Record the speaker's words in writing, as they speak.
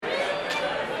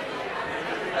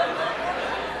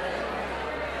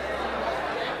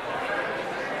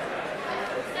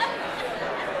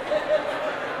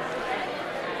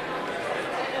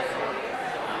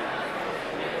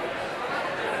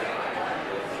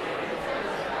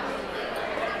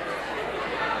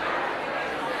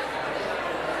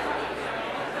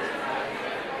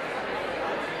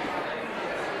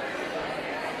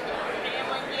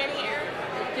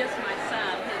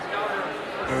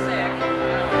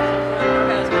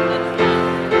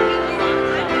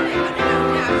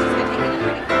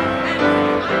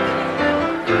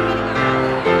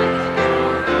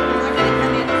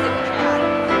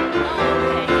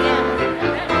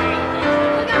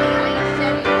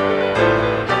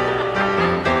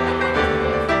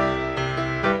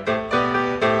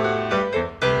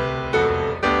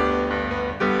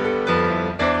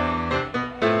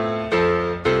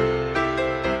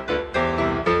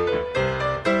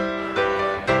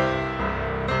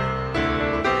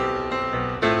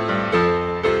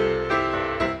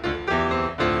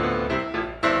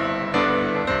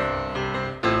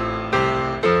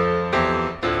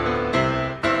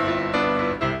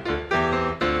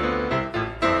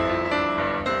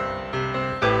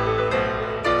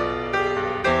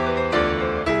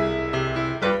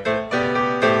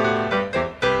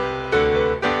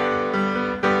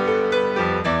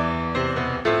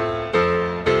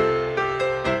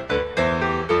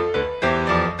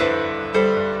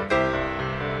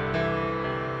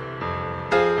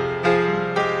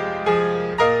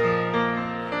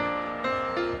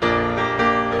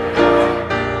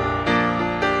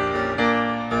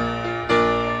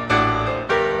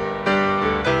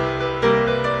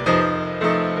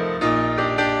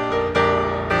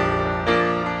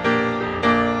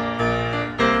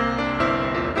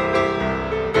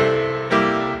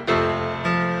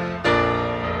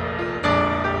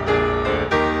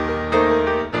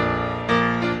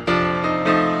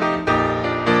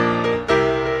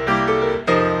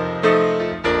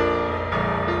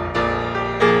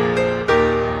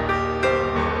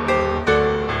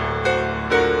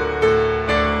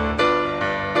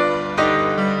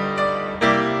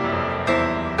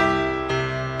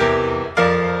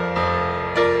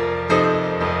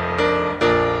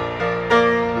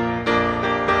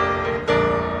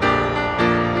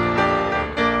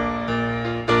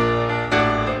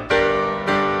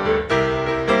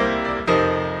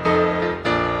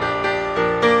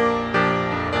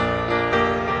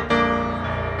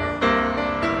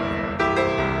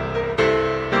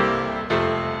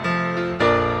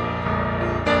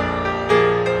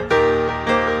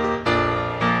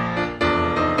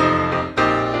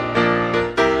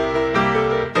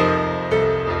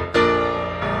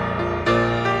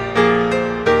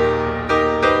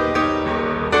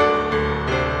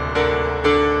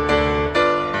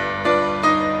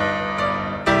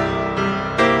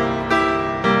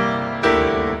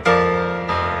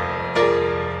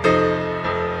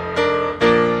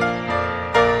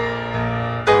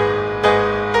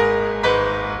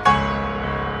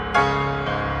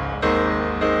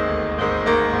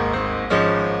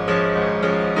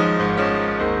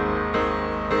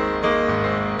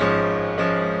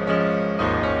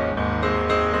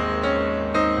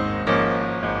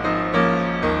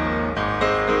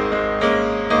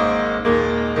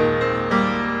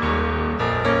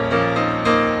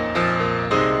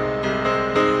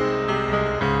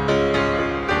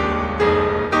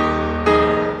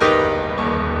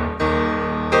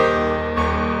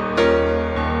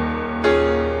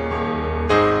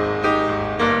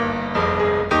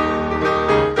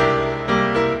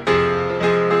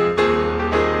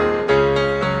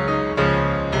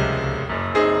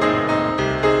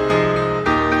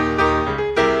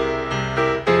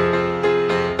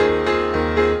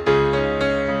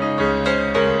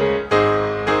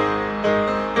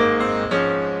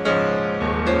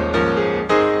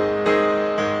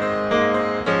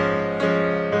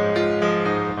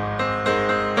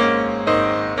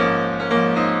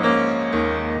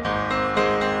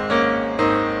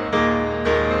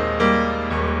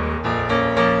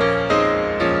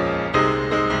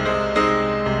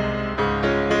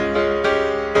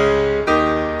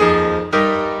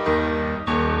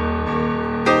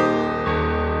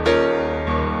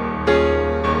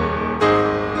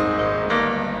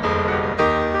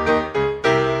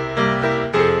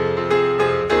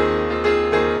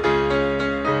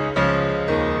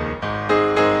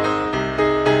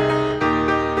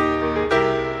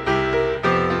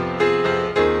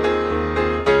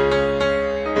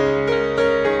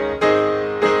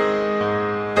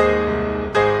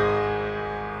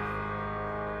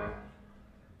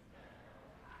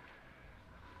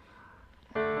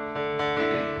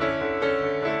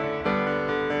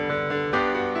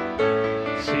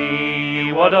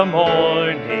what a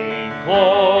morning,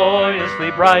 gloriously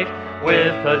bright,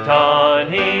 with the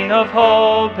dawning of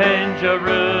hope in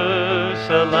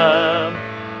Jerusalem.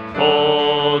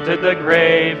 Folded the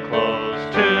grave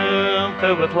closed, tomb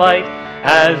filled with light,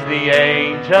 as the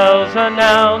angels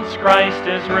announce Christ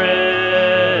is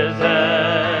risen.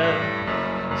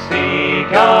 See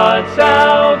God's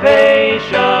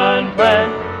salvation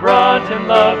plan, brought in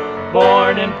love,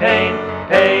 born in pain,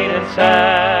 paid in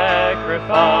sacrifice,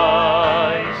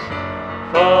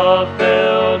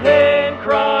 fulfilled in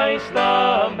Christ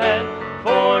the man,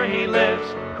 for he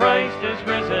lives, Christ is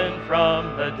risen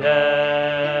from the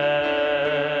dead.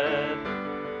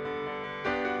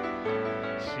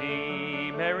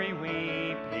 See Mary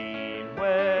weeping,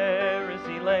 where is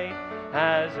he laid?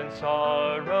 As in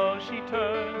sorrow she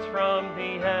turns from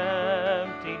the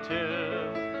empty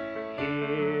tomb.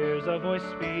 Hears a voice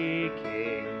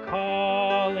speaking,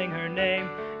 calling her name.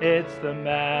 It's the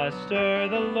Master,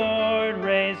 the Lord,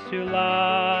 raised to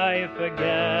life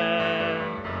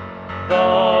again.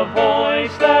 The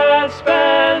voice that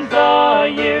spans the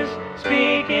years,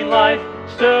 speaking life,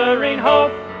 stirring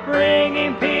hope,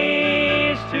 bringing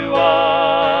peace to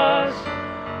us,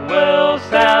 will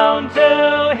sound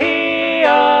till he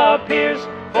appears,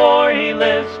 for he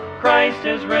lives, Christ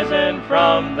is risen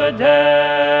from the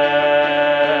dead.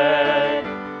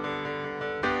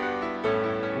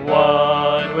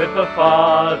 One with the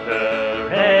Father,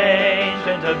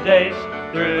 Ancient of Days,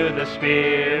 through the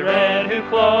Spirit who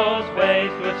clothes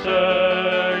faith with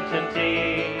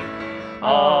certainty.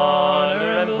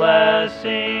 Honor and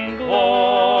blessing,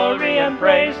 glory and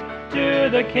praise to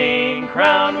the King,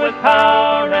 crowned with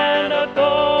power and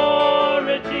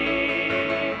authority.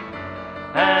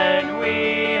 And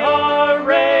we are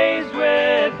raised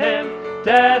with him.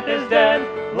 Death is dead,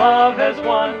 love has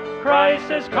won, Christ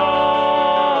has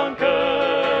conquered.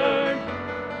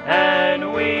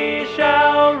 And we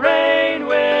shall reign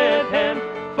with him,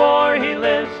 for he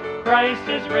lives, Christ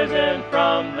is risen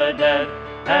from the dead.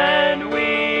 And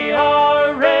we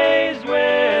are raised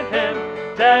with him.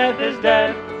 Death is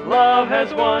dead, love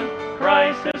has won,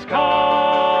 Christ has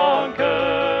conquered.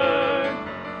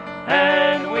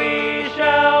 And we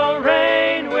shall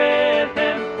reign with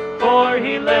him, for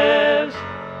he lives,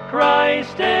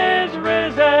 Christ is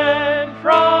risen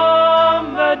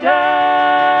from the dead.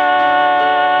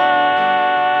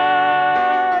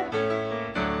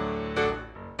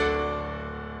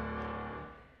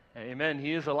 Amen.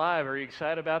 He is alive. Are you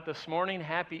excited about this morning?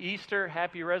 Happy Easter.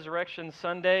 Happy Resurrection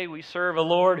Sunday. We serve a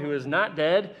Lord who is not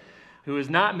dead, who is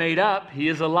not made up. He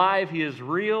is alive. He is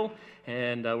real.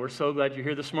 And we're so glad you're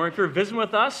here this morning. If you're visiting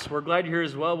with us, we're glad you're here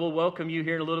as well. We'll welcome you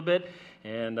here in a little bit.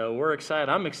 And we're excited.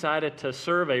 I'm excited to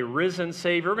serve a risen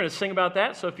Savior. We're going to sing about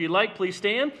that. So if you'd like, please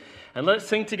stand. And let's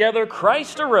sing together,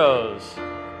 Christ Arose.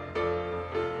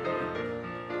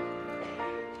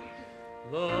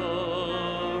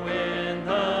 Low in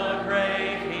the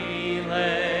grave he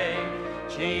lay,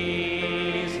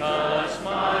 Jesus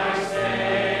my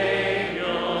Savior,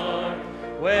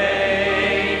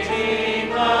 waiting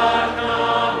the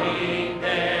coming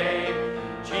day,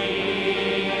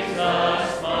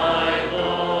 Jesus my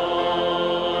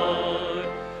Lord.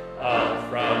 Up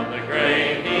from the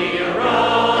grave he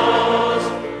arose,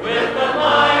 with the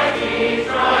mighty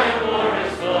triumph for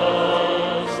his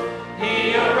foes.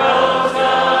 He arose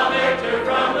a victor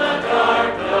from the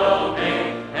dark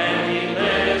domain, and he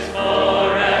lives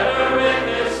forever with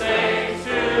his saints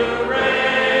to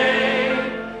reign.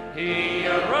 He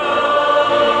arose,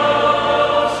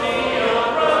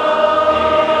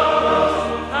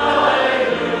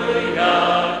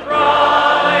 hallelujah,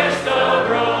 Christ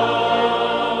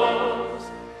arose.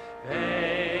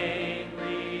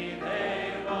 Vainly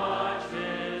they watched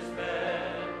his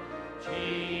bed,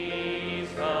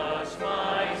 Jesus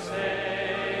my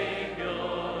Savior.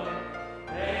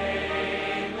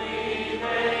 Vainly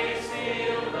they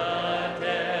seal the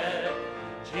dead,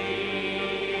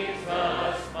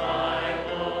 Jesus my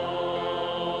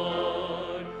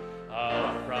Lord.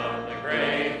 Up from the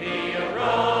grave he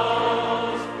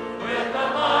arose, with the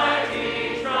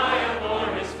mighty triumph for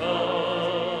his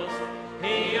foes.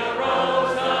 He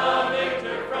arose a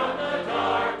victor from the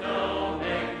dark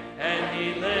domain, and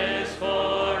he lives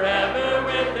forever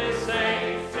with his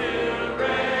saints to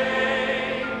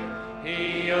reign.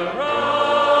 He arose,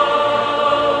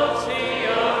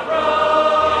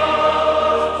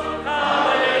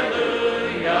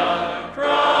 hallelujah,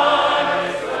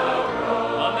 Christ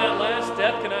arose. On that last,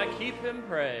 death cannot keep him,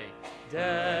 pray.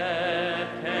 Death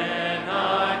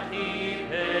cannot keep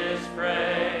his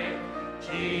prey.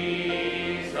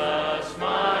 Jesus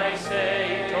my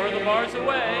Savior, tore the bars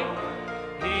away.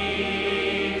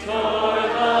 He tore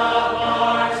the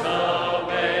bars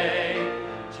away,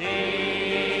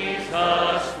 Jesus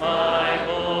my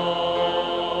Lord.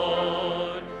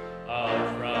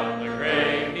 Up from the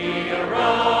grave he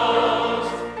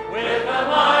arose, with a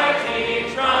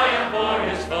mighty triumph for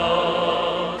his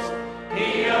foes.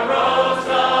 He arose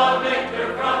a victor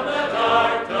from the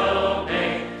dark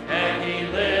domain, and he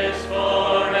lives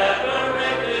forever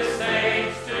with his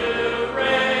saints to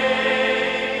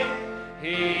reign.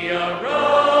 He arose,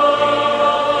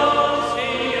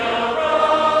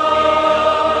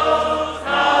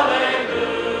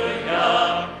 hallelujah,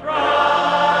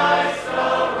 Christ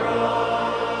arose.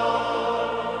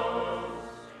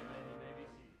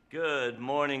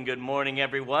 Good morning,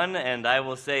 everyone. And I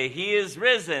will say, He is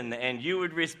risen, and you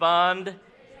would respond,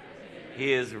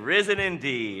 He is risen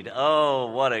indeed. Oh,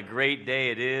 what a great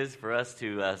day it is for us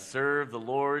to serve the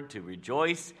Lord, to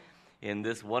rejoice in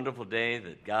this wonderful day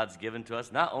that God's given to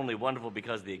us. Not only wonderful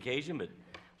because of the occasion, but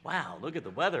wow, look at the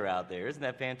weather out there. Isn't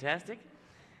that fantastic?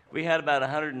 We had about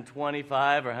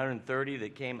 125 or 130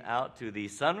 that came out to the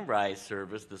sunrise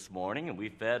service this morning, and we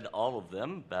fed all of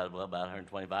them, about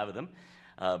 125 of them.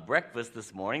 Breakfast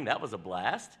this morning, that was a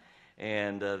blast.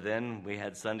 And then we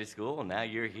had Sunday school, and now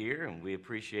you're here, and we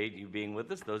appreciate you being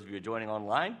with us. Those of you who are joining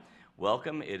online,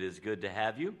 welcome. It is good to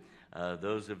have you.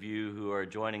 Those of you who are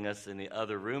joining us in the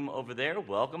other room over there,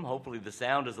 welcome. Hopefully the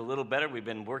sound is a little better. We've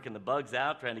been working the bugs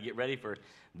out, trying to get ready for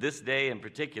this day in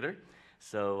particular.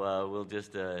 So we'll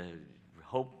just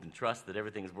hope and trust that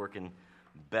everything is working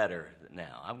better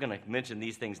now. I'm going to mention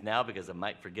these things now because I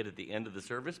might forget at the end of the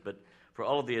service, but for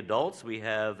all of the adults, we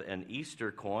have an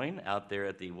Easter coin out there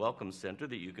at the Welcome Center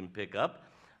that you can pick up.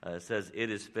 It says, "It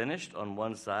is finished" on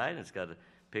one side. It's got a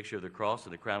picture of the cross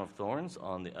and the crown of thorns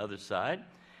on the other side.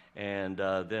 And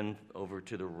then over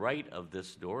to the right of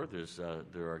this door,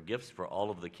 there are gifts for all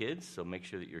of the kids, so make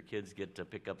sure that your kids get to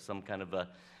pick up some kind of a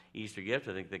Easter gift.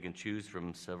 I think they can choose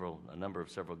from a number of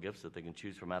several gifts that they can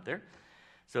choose from out there.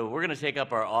 So we're going to take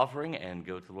up our offering and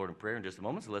go to the Lord in prayer in just a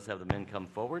moment, so let's have the men come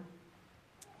forward.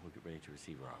 We'll get ready to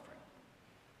receive our offering.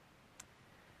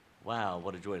 Wow,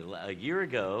 what a joy. A year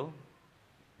ago,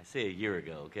 I say a year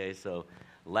ago, okay, so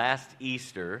last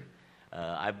Easter,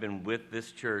 I've been with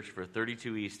this church for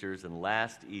 32 Easters, and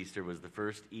last Easter was the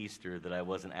first Easter that I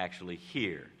wasn't actually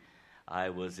here. I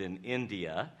was in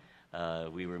India.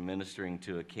 We were ministering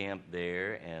to a camp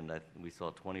there, and we saw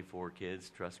 24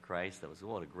 kids trust Christ.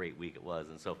 What a great week it was.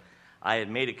 And so I had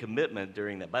made a commitment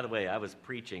during that. By the way, I was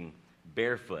preaching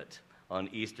barefoot on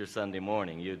Easter Sunday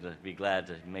morning. You'd be glad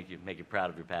to make you proud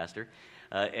of your pastor.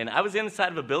 And I was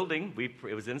inside of a building.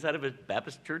 It was inside of a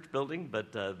Baptist church building,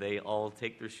 but they all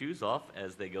take their shoes off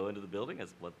as they go into the building.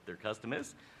 That's what their custom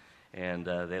is. And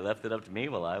they left it up to me.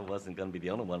 Well, I wasn't going to be the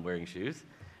only one wearing shoes.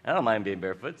 I don't mind being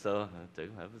barefoot, so I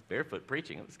was barefoot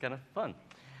preaching. It was kind of fun.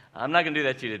 I'm not going to do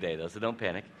that to you today, though, so don't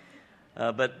panic.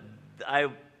 But I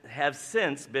have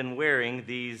since been wearing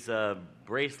these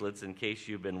bracelets, in case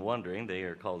you've been wondering. They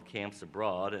are called Camps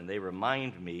Abroad, and they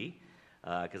remind me,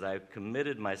 because I've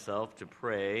committed myself to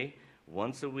pray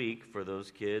once a week for those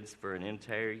kids for an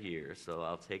entire year. So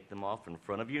I'll take them off in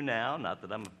front of you now. Not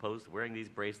that I'm opposed to wearing these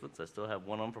bracelets. I still have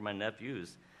one on for my nephew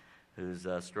who's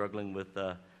struggling with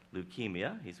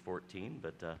leukemia. He's 14,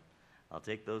 but I'll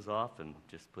take those off and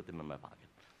just put them in my pocket.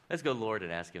 Let's go, Lord,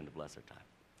 and ask Him to bless our time.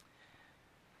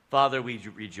 Father, we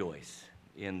rejoice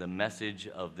in the message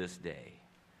of this day,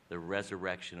 the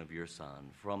resurrection of your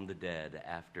Son from the dead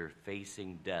after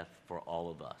facing death for all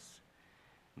of us.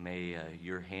 May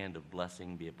your hand of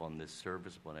blessing be upon this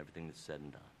service, upon everything that's said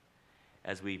and done.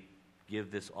 As we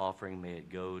give this offering, may it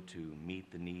go to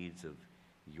meet the needs of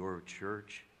your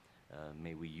church.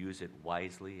 May we use it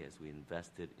wisely as we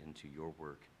invest it into your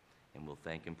work. And we'll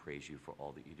thank and praise you for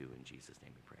all that you do. In Jesus'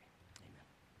 name we pray. Amen.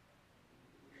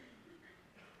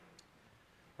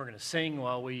 We're going to sing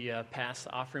while we pass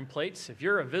the offering plates. If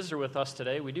you're a visitor with us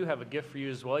today, we do have a gift for you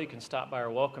as well. You can stop by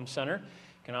our Welcome Center.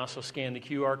 You can also scan the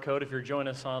QR code if you're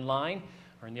joining us online.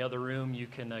 Or in the other room, you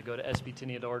can go to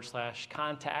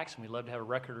sbtenia.org/contacts, and we'd love to have a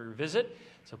record of your visit.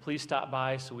 So please stop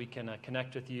by so we can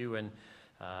connect with you and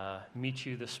meet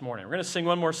you this morning. We're going to sing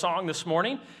one more song this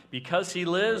morning. Because He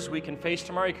lives, we can face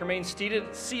tomorrow. You can remain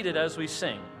seated as we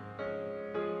sing.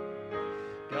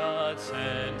 God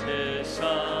sent His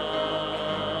Son.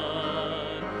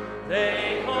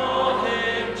 They call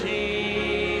Him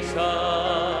Jesus.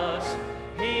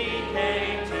 He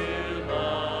came to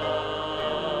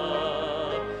love,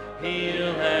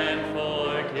 heal, and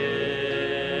forgive.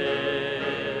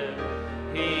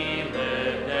 He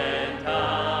lived and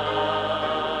died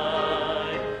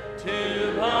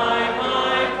to buy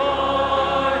my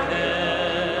pardon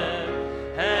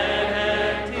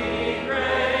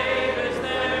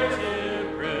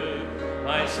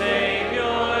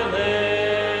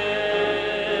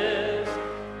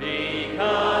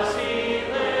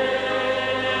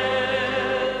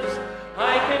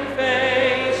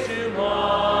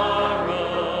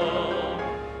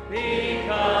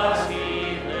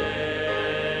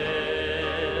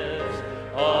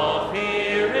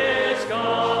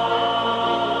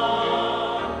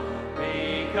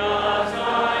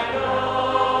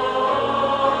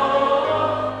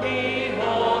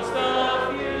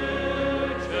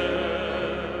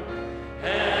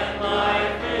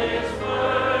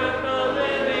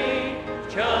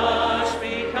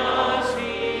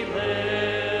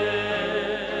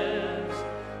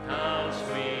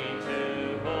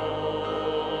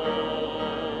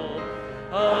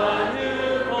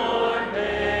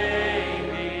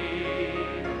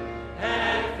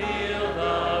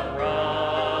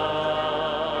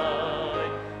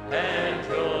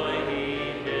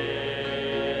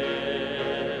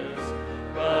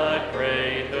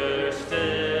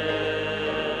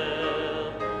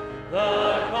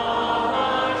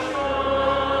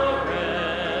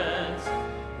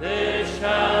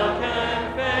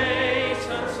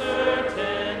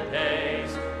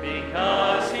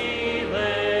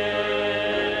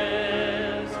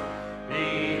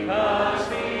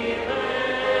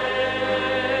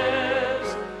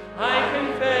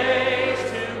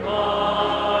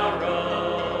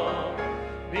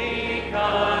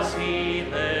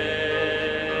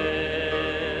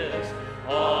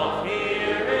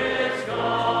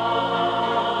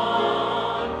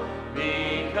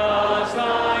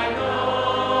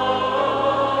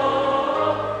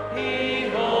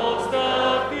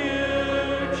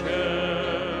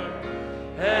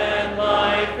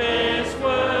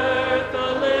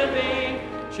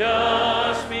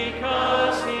just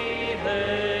because he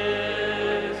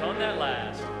lives. On that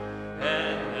last.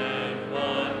 And then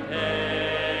one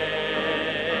day,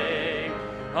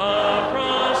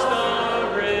 across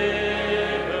the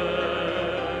river,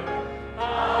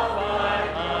 I'll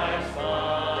find life's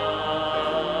fine,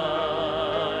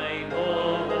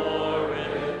 no more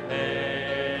in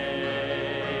pain.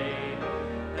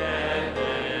 And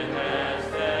then as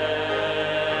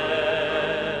death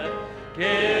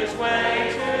gives way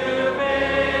to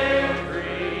victory,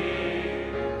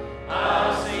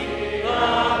 I'll see the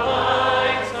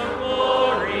lights of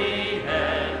glory,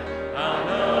 and I'll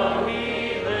know he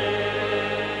lives.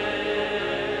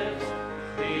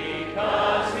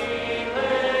 Because he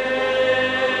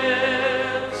lives,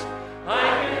 I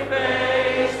can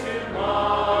face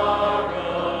tomorrow.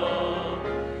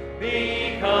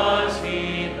 Because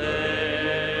he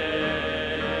lives,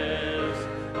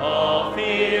 all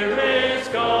fear is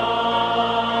gone.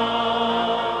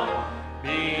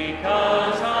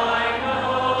 Because I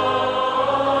know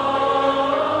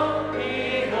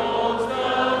he holds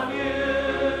the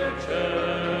future,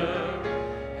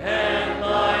 and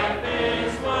life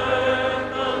is worth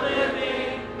the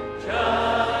living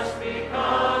just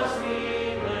because he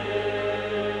lives.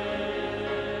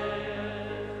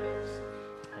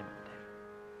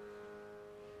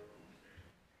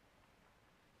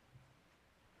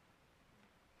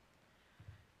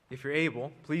 If you're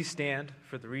able, please stand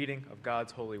for the reading of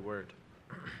God's holy word.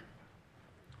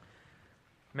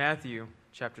 Matthew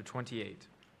chapter 28.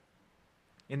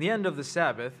 In the end of the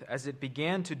Sabbath, as it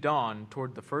began to dawn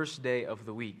toward the first day of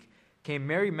the week, came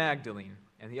Mary Magdalene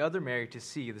and the other Mary to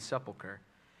see the sepulchre.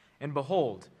 And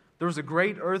behold, there was a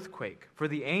great earthquake, for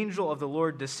the angel of the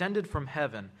Lord descended from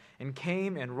heaven and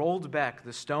came and rolled back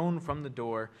the stone from the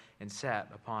door and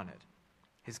sat upon it.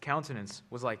 His countenance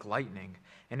was like lightning,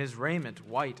 and his raiment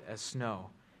white as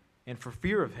snow. And for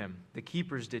fear of him, the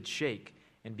keepers did shake,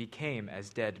 and became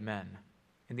as dead men.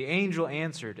 And the angel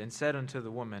answered and said unto the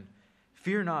woman,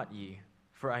 Fear not ye,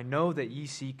 for I know that ye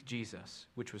seek Jesus,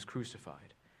 which was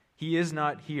crucified. He is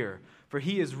not here, for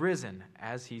he is risen,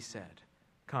 as he said.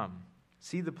 Come,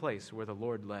 see the place where the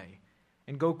Lord lay,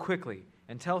 and go quickly,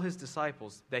 and tell his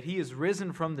disciples that he is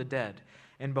risen from the dead,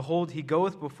 and behold, he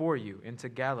goeth before you into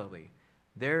Galilee.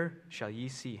 There shall ye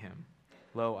see him.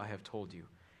 Lo, I have told you.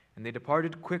 And they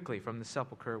departed quickly from the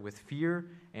sepulchre with fear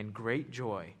and great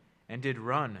joy, and did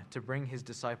run to bring his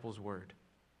disciples word.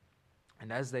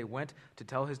 And as they went to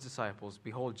tell his disciples,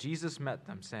 behold, Jesus met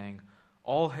them, saying,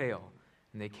 All hail!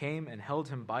 And they came and held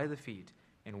him by the feet,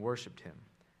 and worshipped him.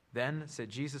 Then said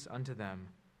Jesus unto them,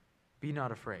 Be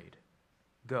not afraid.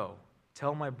 Go,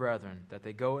 tell my brethren that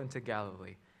they go into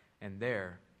Galilee, and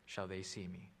there shall they see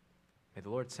me. May the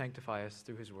Lord sanctify us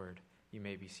through his word. You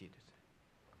may be seated.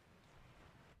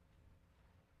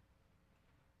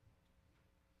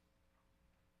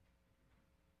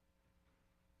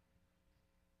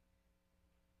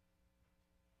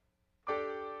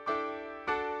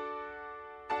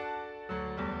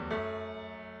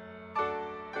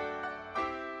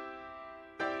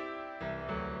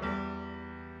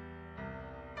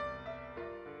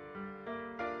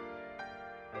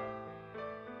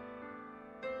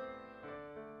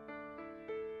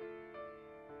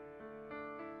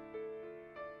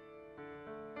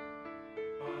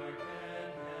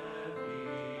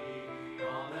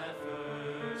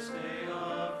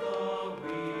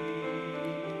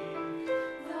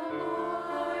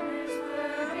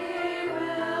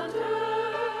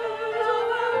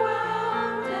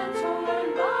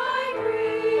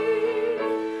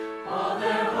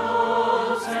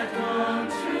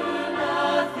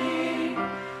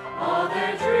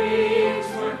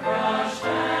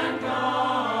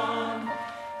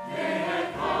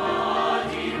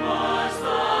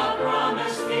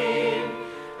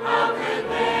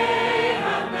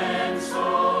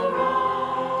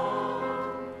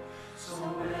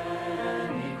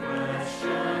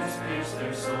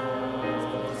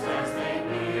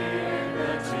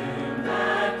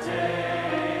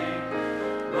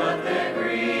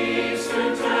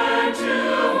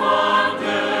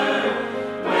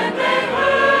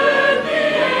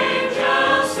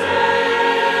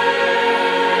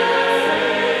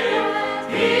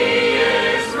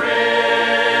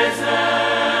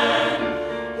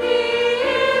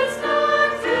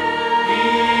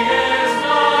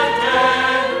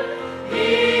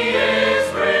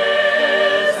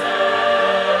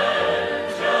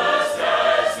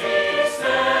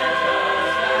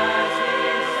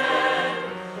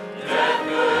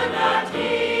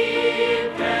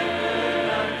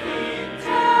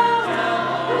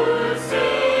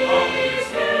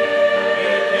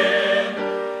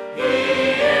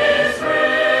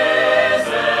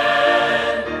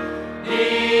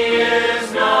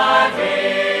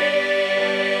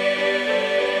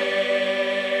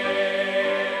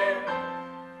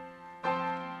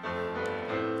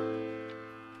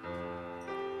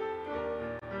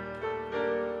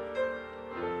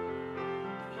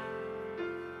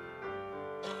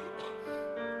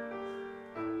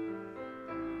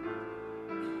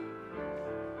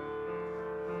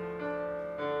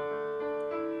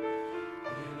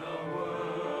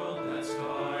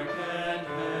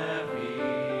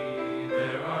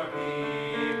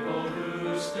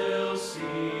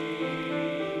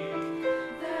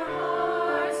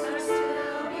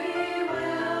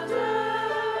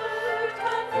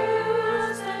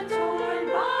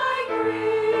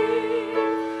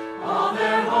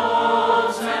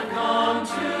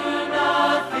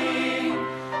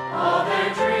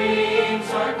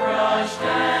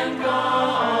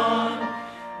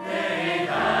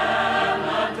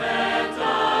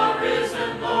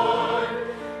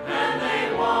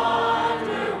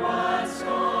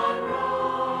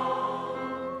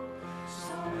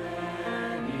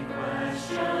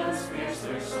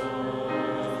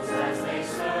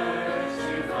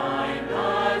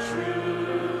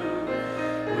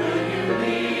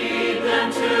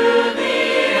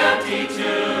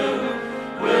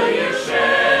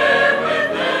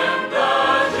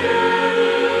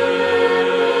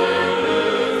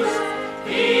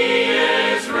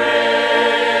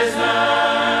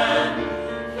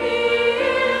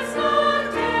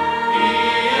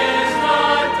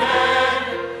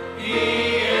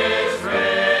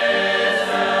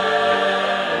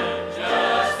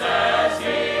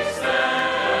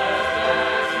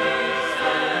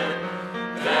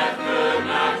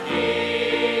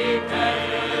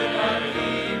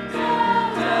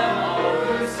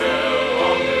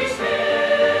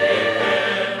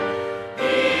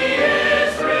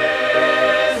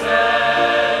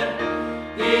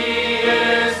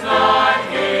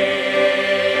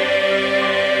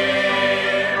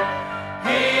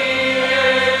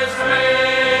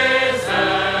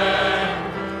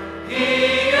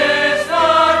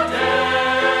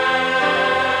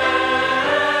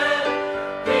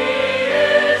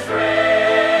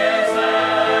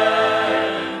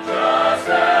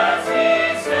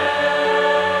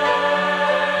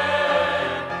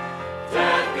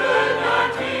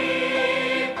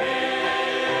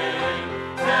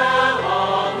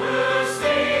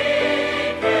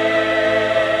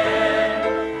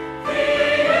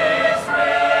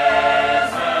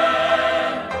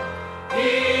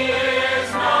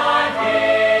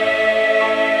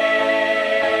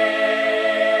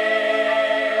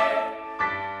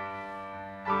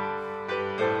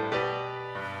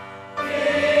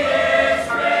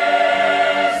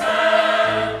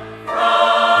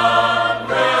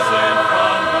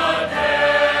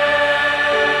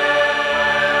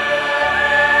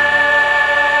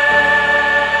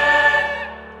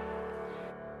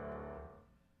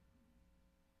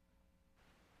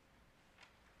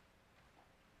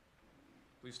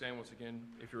 Please stand once again,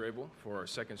 if you're able, for our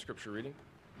second scripture reading.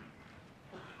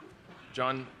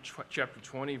 John chapter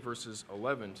 20, verses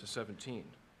 11 to 17.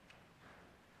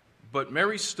 But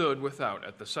Mary stood without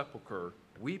at the sepulchre,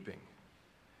 weeping.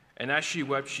 And as she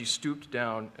wept, she stooped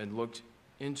down and looked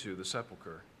into the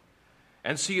sepulchre,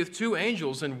 and seeth two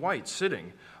angels in white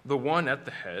sitting, the one at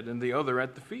the head and the other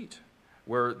at the feet,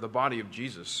 where the body of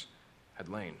Jesus had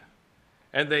lain.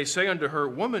 And they say unto her,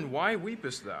 Woman, why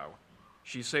weepest thou?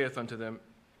 She saith unto them,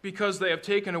 Because they have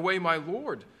taken away my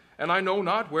Lord, and I know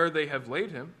not where they have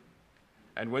laid him.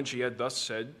 And when she had thus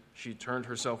said, she turned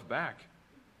herself back,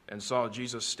 and saw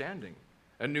Jesus standing,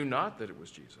 and knew not that it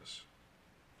was Jesus.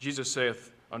 Jesus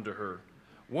saith unto her,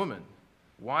 Woman,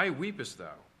 why weepest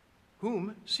thou?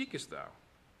 Whom seekest thou?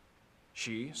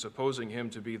 She, supposing him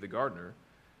to be the gardener,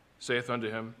 saith unto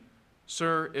him,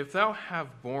 Sir, if thou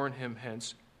have borne him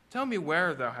hence, tell me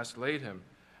where thou hast laid him,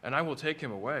 and I will take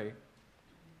him away.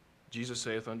 Jesus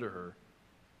saith unto her,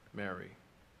 Mary.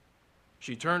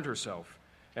 She turned herself,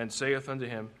 and saith unto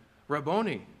him,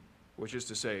 Rabboni, which is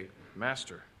to say,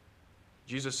 Master.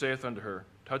 Jesus saith unto her,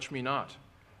 Touch me not,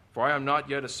 for I am not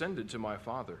yet ascended to my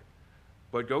Father,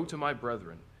 but go to my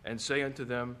brethren, and say unto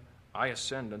them, I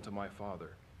ascend unto my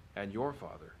Father, and your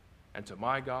Father, and to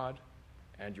my God,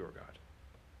 and your God.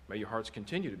 May your hearts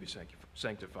continue to be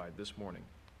sanctified this morning.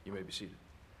 You may be seated.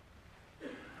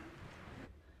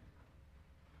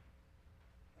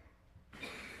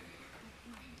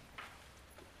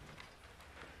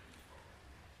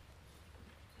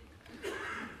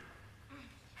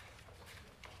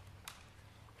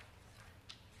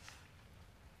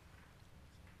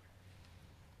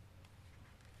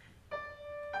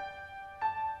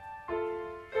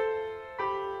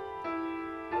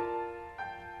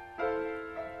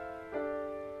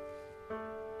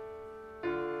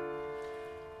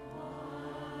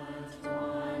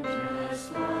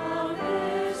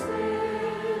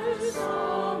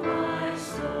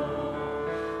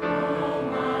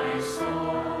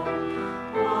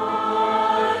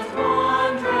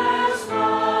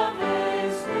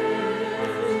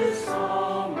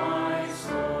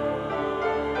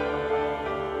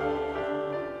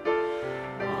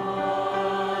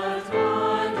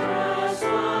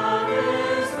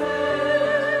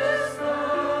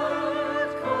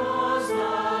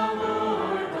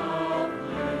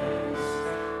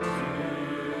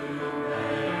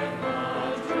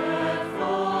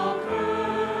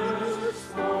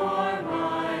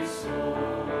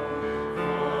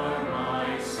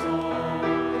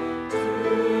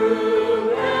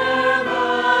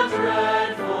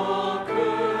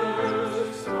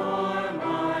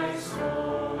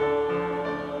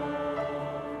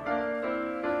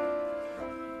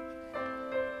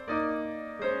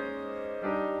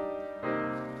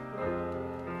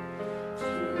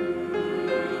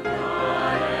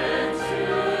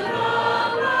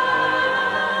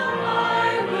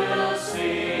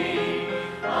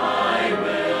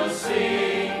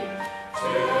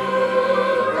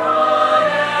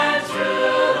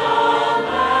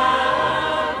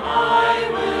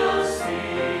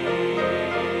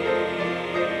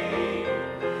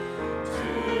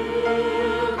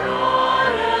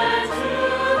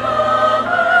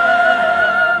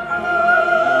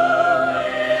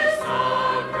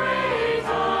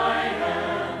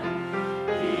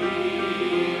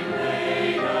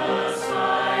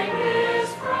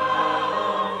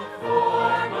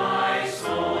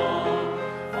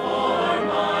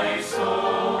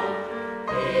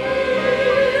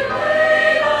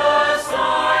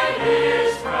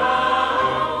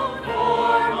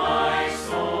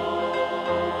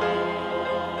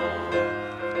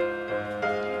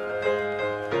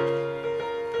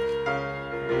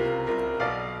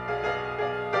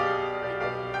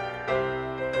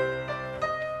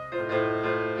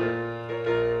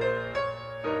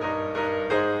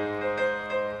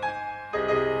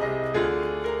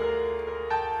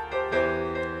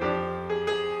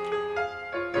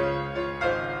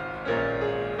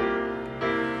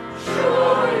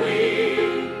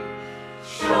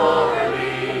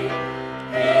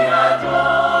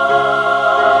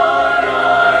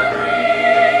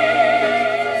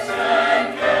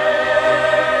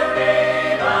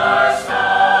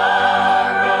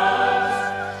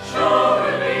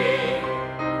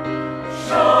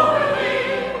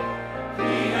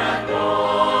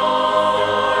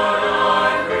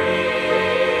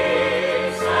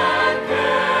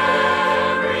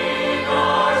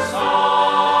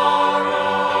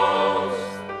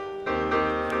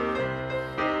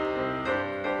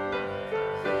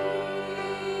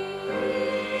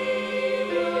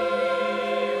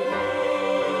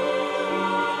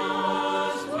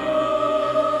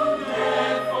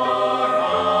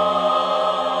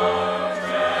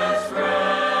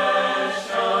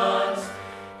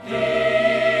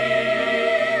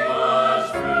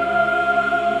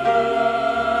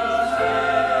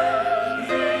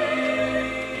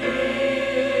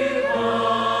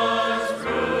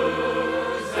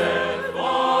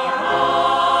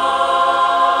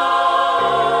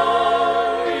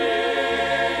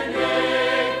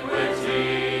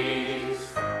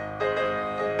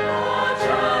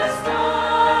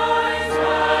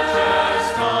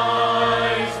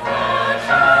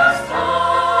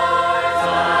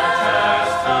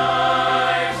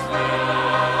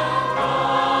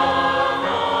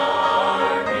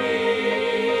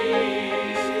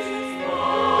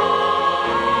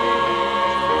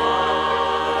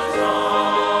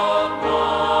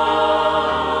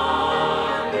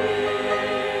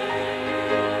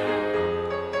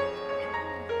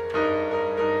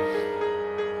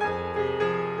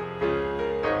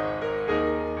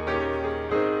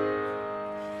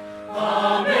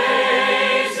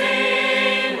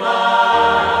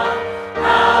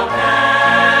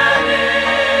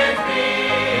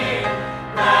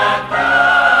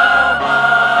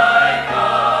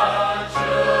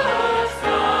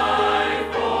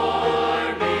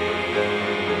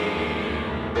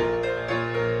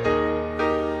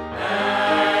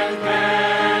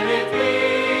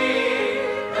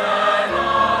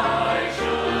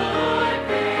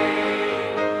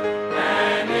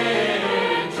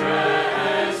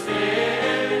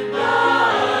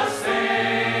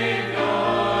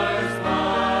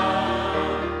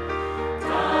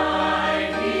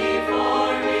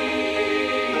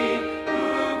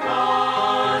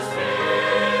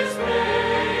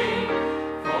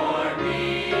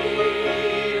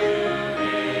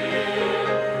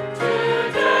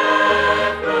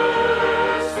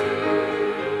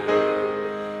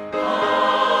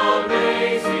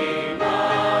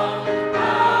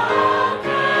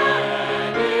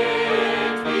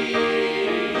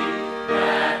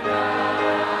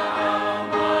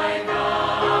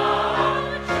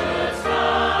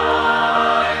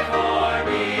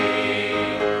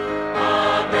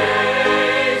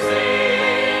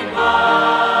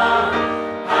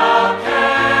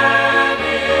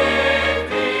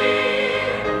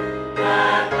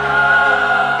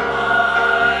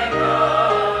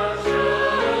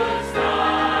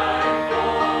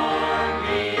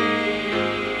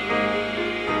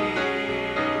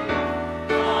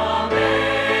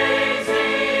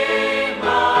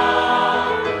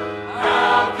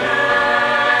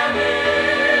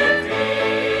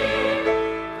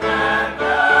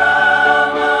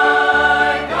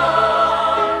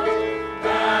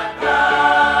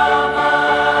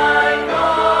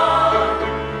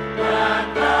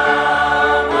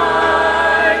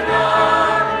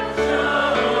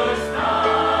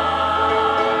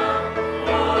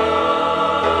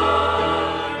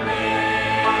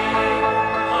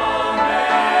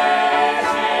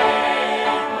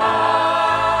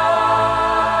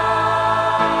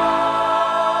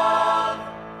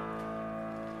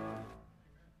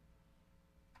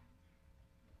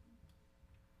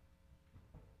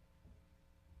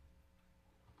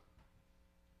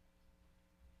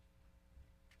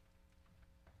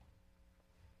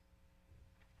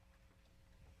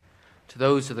 To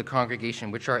those of the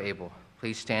congregation which are able,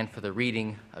 please stand for the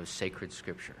reading of sacred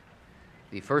Scripture.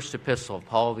 The first epistle of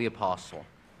Paul the Apostle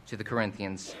to the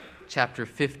Corinthians, chapter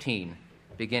 15,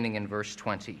 beginning in verse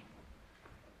 20.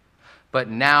 But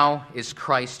now is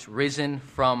Christ risen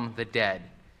from the dead,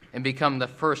 and become the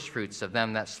firstfruits of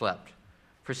them that slept.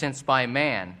 For since by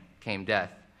man came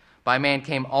death, by man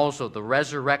came also the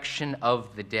resurrection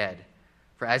of the dead.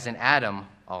 For as in Adam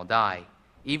all die,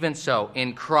 even so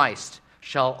in Christ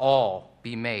shall all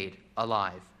be made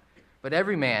alive. But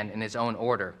every man in his own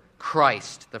order,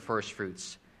 Christ the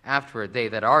firstfruits, afterward they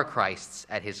that are Christ's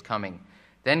at his coming.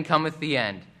 Then cometh the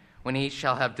end, when he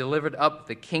shall have delivered up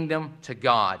the kingdom to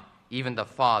God, even the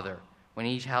Father, when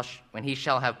he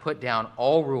shall have put down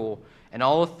all rule and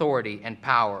all authority and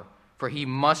power, for he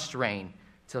must reign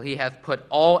till he hath put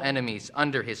all enemies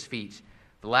under his feet.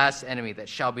 The last enemy that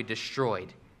shall be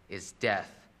destroyed is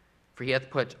death. For he hath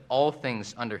put all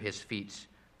things under his feet.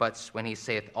 But when he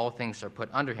saith all things are put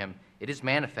under him, it is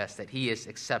manifest that he is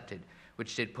accepted,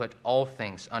 which did put all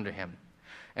things under him.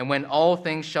 And when all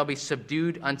things shall be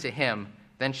subdued unto him,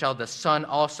 then shall the Son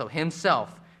also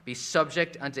himself be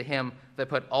subject unto him that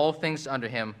put all things under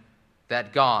him,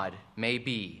 that God may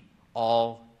be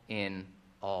all in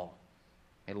all.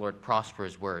 May the Lord prosper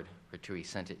his word, for to he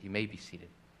sent it. You may be seated.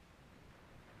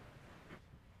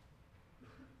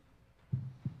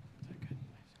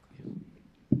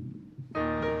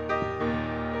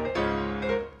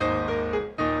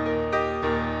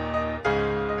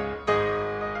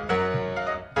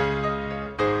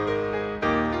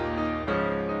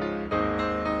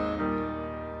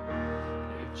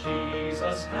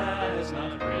 Jesus has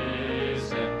not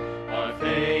risen, our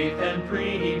faith and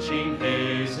preaching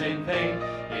is in vain.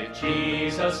 If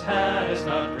Jesus has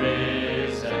not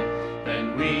risen,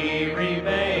 then we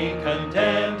remain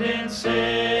condemned in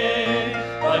sin.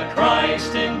 But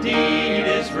Christ indeed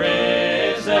is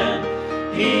risen,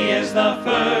 he is the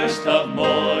first of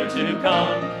more to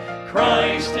come.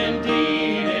 Christ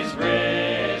indeed is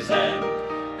risen,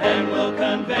 and will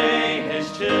convey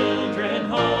his children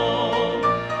home.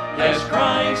 Yes,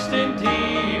 Christ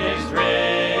indeed is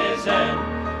risen,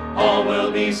 all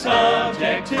will be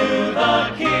subject to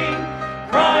the King.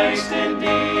 Christ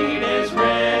indeed is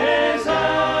risen.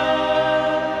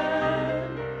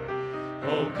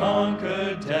 O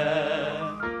conquered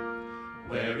death,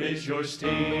 where is your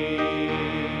sting?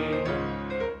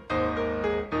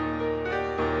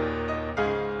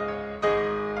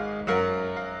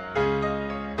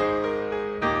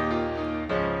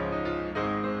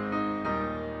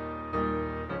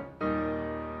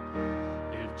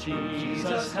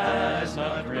 Jesus has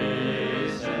not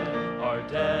risen, our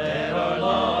dead are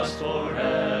lost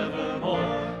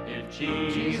forevermore. If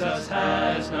Jesus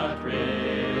has not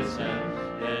risen,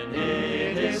 then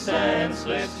it is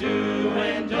senseless to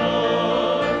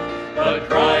endure. But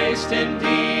Christ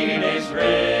indeed is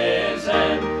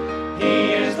risen,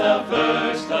 he is the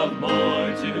first of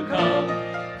more to come.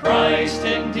 Christ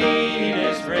indeed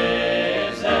is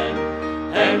risen,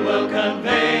 and will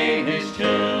convey his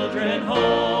children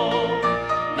home.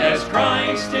 Yes,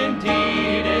 Christ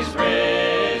indeed is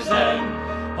risen,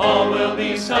 all will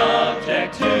be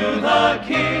subject to the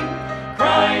King.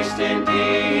 Christ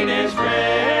indeed is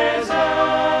risen.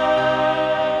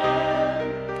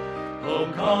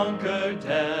 O conquered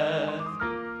death,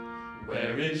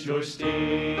 where is your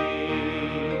sting?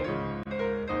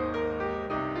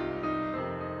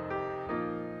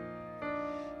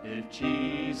 If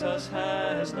Jesus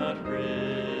has not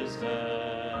risen,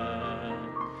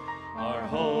 our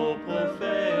hope will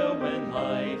fail when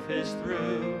life is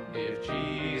through. If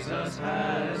Jesus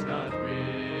has not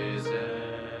risen,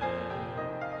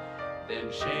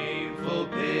 then shameful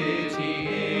pity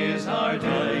is our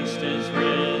doom. Christ is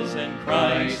risen,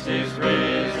 Christ is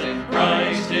risen,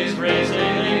 Christ is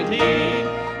risen indeed,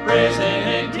 risen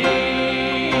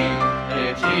indeed.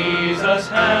 If Jesus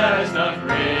has not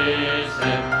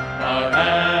risen, our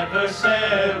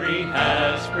adversary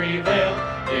has prevailed.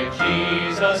 If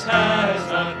Jesus has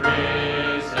not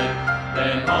risen,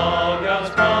 then all God's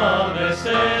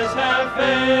promises have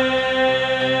failed.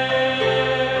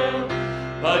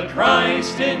 But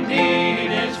Christ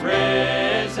indeed is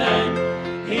risen,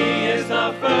 he is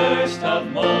the first of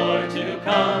more to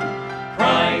come.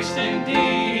 Christ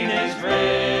indeed is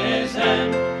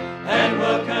risen, and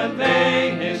will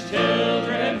convey his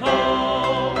children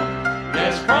home.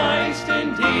 Yes, Christ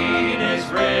indeed is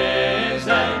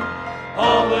risen,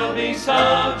 all will be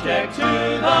subject to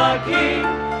the King.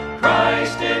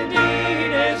 Christ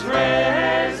indeed is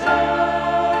risen.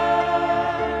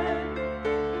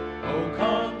 O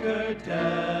conquered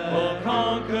death, O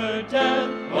conquered death,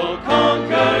 O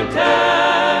conquered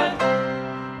death,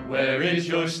 is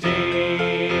your sting?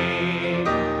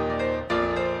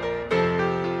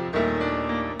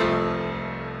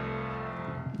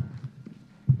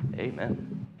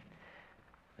 Amen.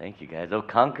 Thank you, guys. Oh,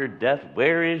 conquered death,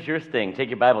 where is your sting? Take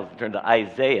your Bibles and turn to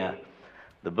Isaiah,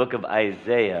 the book of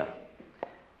Isaiah,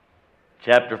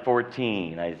 chapter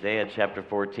 14. Isaiah chapter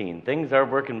 14. Things are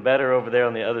working better over there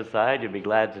on the other side, you'll be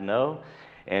glad to know.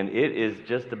 And it is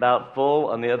just about full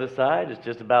on the other side. It's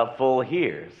just about full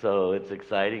here. So it's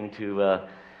exciting to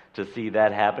see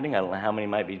that happening. I don't know how many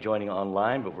might be joining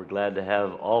online, but we're glad to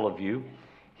have all of you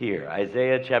here.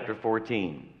 Isaiah chapter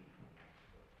 14.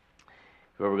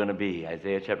 Where we're going to be.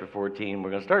 Isaiah chapter 14. We're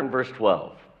going to start in verse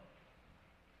 12.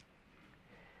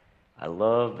 I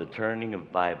love the turning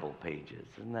of Bible pages.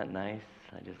 Isn't that nice?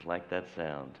 I just like that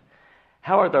sound.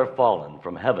 How art thou fallen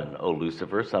from heaven, O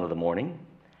Lucifer, son of the morning?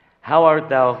 How art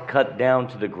thou cut down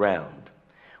to the ground,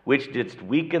 which didst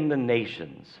weaken the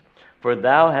nations? For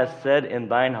thou hast said in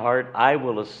thine heart, I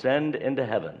will ascend into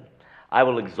heaven. I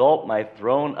will exalt my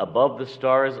throne above the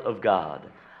stars of God.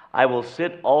 I will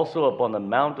sit also upon the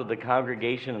mount of the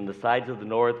congregation in the sides of the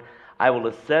north. I will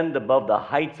ascend above the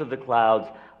heights of the clouds.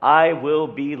 I will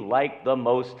be like the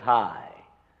Most High.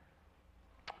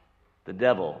 The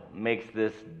devil makes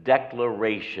this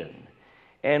declaration.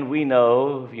 And we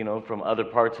know, from other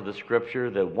parts of the Scripture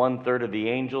that 1/3 of the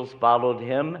angels followed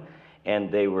him,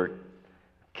 and they were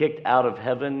kicked out of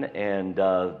heaven, and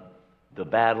the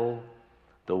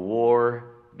war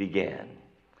began.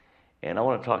 And I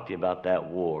want to talk to you about that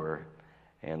war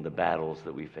and the battles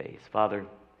that we face. Father,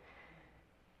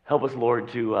 help us, Lord,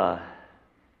 to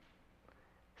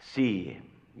see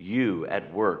you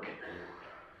at work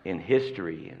in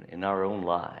history and in our own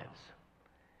lives.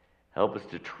 Help us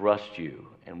to trust you,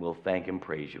 and we'll thank and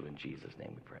praise you. In Jesus'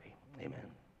 name we pray. Amen.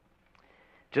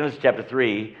 Genesis chapter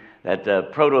 3,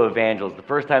 that proto-evangelist, the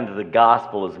first time that the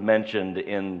gospel is mentioned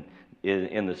in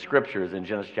the Scriptures in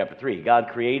Genesis chapter 3. God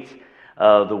creates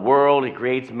the world, he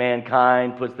creates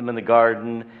mankind, puts them in the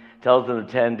garden, tells them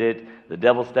to tend it. The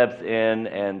devil steps in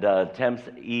and tempts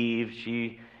Eve.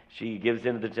 She gives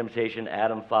in to the temptation.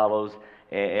 Adam follows,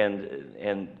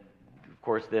 and of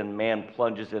course then man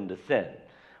plunges into sin.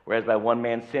 Whereas by one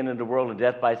man sin into the world, and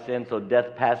death by sin, so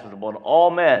death passes upon all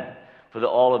men, for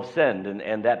all have sinned.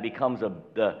 And that becomes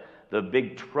the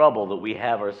big trouble that we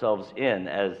have ourselves in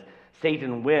as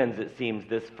Satan wins, it seems,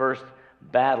 this first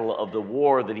battle of the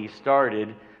war that he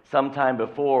started sometime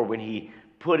before, when he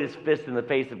put his fist in the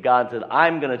face of God and said,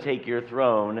 I'm going to take your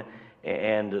throne,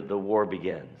 and the war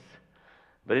begins.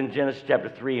 But in Genesis chapter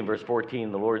 3 and verse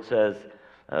 14, the Lord says,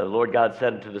 the Lord God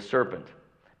said unto the serpent,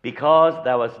 because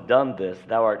thou hast done this,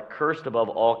 thou art cursed above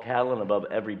all cattle and above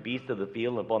every beast of the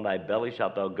field, and upon thy belly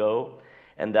shalt thou go,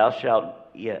 and thus shalt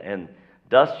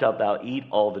thou eat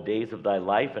all the days of thy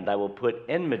life, and I will put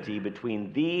enmity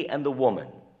between thee and the woman,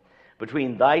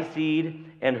 between thy seed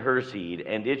and her seed,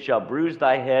 and it shall bruise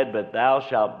thy head, but thou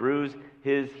shalt bruise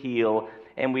his heel.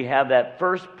 And we have that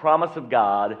first promise of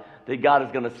God, that God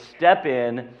is going to step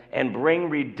in and bring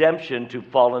redemption to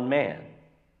fallen man.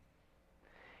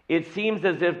 It seems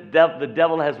as if the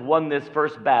devil has won this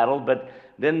first battle, but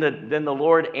then the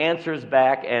Lord answers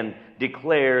back and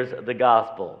declares the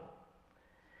gospel.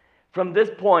 From this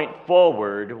point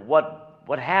forward,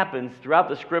 what happens throughout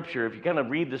the Scripture, if you kind of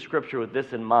read the Scripture with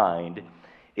this in mind,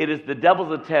 it is the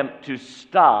devil's attempt to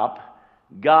stop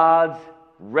God's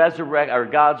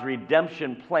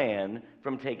redemption plan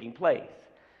from taking place.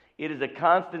 It is a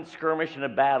constant skirmish and a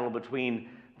battle between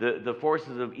the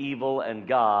forces of evil and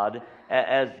God,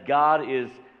 as God is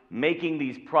making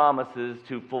these promises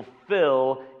to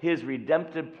fulfill his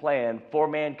redemptive plan for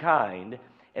mankind,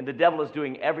 and the devil is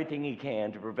doing everything he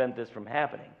can to prevent this from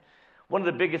happening. One of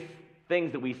the biggest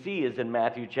things that we see is in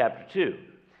Matthew chapter 2.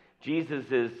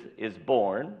 Jesus is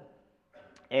born,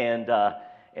 and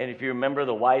if you remember,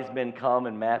 the wise men come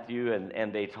in Matthew,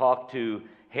 and they talk to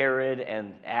Herod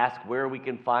and ask where we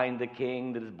can find the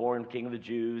king that is born, King of the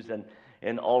Jews,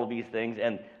 and all of these things.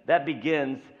 And that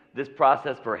begins this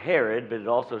process for Herod, but it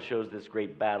also shows this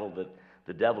great battle that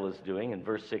the devil is doing. In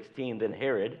verse 16, then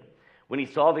Herod, when he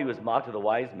saw that he was mocked of the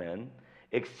wise men,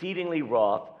 was exceedingly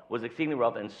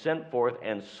wroth, and sent forth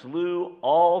and slew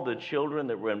all the children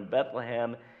that were in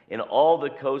Bethlehem in all the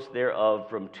coast thereof,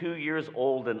 from 2 years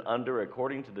old and under,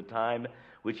 according to the time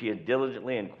which he had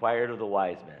diligently inquired of the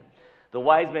wise men. The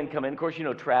wise men come in. Of course,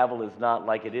 travel is not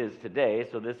like it is today,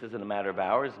 so this isn't a matter of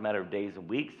hours, it's a matter of days and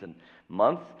weeks and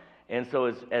months. And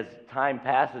so as time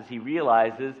passes, he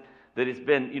realizes that it's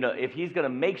been, if he's going to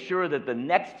make sure that the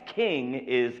next king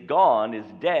is gone, is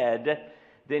dead,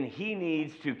 then he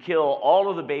needs to kill all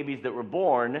of the babies that were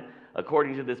born,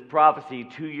 according to this prophecy,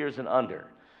 2 years and under.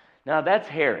 Now that's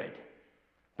Herod.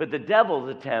 But the devil's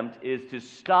attempt is to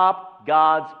stop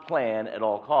God's plan at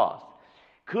all costs.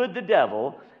 Could the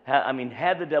devil,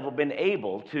 had the devil been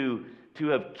able to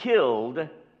have killed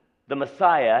the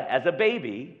Messiah as a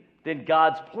baby, then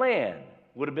God's plan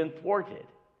would have been thwarted.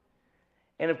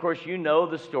 And of course, you know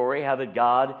the story, how that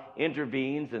God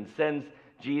intervenes and sends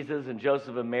Jesus and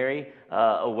Joseph and Mary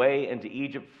away into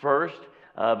Egypt first,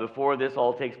 before this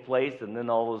all takes place, and then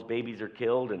all those babies are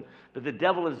killed. But the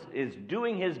devil is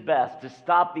doing his best to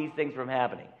stop these things from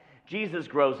happening. Jesus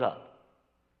grows up.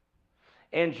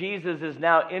 And Jesus is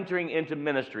now entering into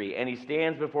ministry, and he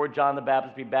stands before John the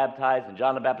Baptist to be baptized, and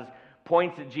John the Baptist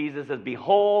points at Jesus as,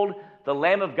 "Behold, the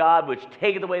Lamb of God, which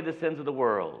taketh away the sins of the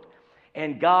world."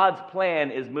 And God's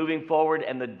plan is moving forward,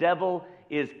 and the devil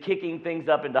is kicking things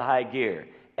up into high gear.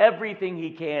 Everything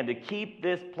he can to keep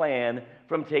this plan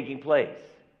from taking place.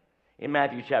 In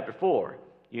Matthew chapter 4,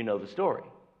 you know the story.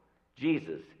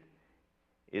 Jesus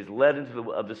is led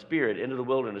of the Spirit into the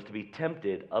wilderness to be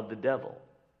tempted of the devil.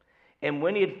 And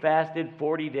when he had fasted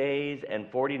 40 days and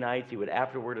 40 nights, he would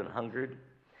afterward and hungered.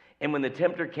 And when the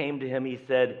tempter came to him, he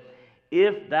said,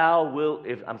 if thou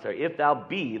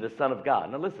be the Son of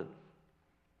God. Now listen,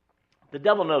 the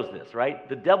devil knows this, right?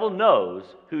 The devil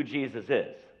knows who Jesus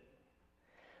is.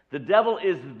 The devil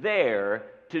is there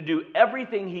to do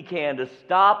everything he can to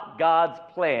stop God's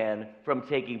plan from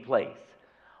taking place.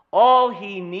 All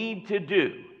he needs to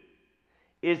do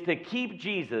is to keep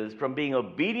Jesus from being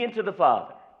obedient to the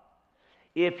Father.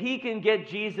 If he can get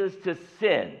Jesus to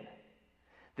sin,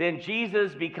 then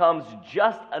Jesus becomes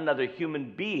just another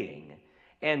human being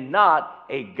and not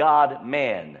a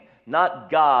God-man, not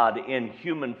God in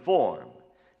human form.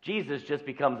 Jesus just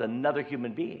becomes another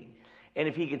human being. And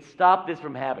if he can stop this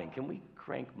from happening, can we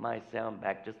crank my sound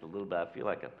back just a little bit? I feel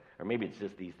like or maybe it's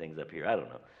just these things up here. I don't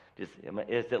know.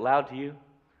 Is it loud to you?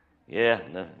 Yeah,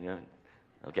 no, yeah.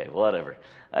 Okay, whatever.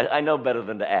 I know better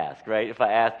than to ask, right? If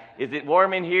I ask, is it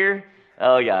warm in here?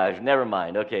 Oh yeah, never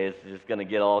mind. Okay, it's just going to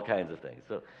get all kinds of things.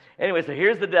 So anyway, so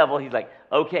here's the devil. He's like,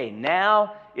 okay,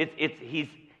 now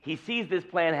he sees this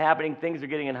plan happening. Things are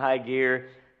getting in high gear.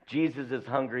 Jesus is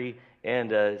hungry and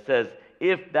says,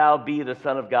 if thou be the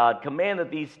Son of God, command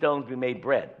that these stones be made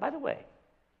bread. By the way,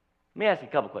 let me ask you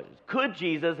a couple questions. Could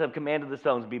Jesus have commanded the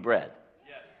stones to be bread?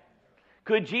 Yes.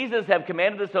 Could Jesus have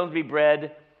commanded the stones to be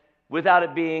bread without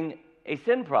it being a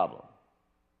sin problem?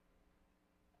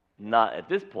 Not at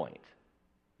this point.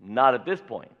 Not at this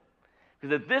point.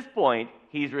 Because at this point,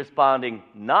 he's responding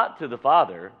not to the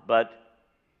Father, but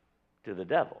to the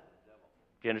devil.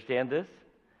 Do you understand this?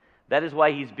 That is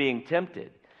why he's being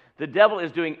tempted. The devil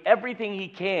is doing everything he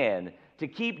can to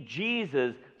keep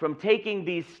Jesus from taking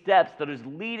these steps that is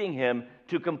leading him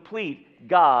to complete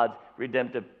God's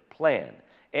redemptive plan.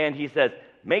 And he says,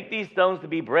 make these stones to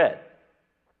be bread.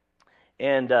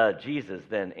 And Jesus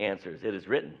then answers, it is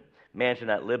written, man shall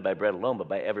not live by bread alone, but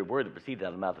by every word that proceeds out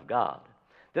of the mouth of God.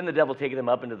 Then the devil taketh him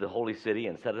up into the holy city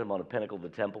and set him on a pinnacle of the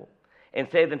temple, and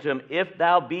saith unto him, if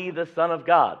thou be the Son of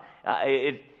God.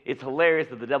 It's hilarious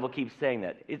that the devil keeps saying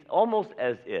that. It's almost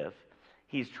as if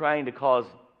he's trying to cause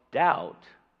doubt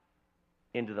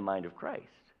into the mind of Christ.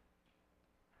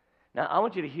 Now, I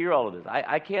want you to hear all of this.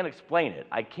 I can't explain it.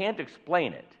 I can't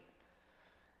explain it.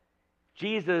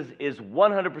 Jesus is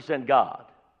 100% God.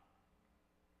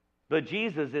 But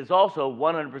Jesus is also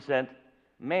 100%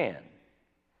 man.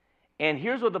 And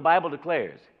here's what the Bible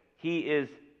declares. He is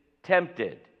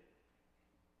tempted.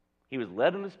 He was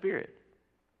led in the Spirit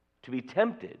to be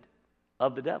tempted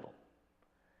of the devil.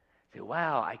 You say,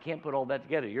 wow, I can't put all that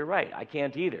together. You're right, I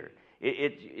can't either.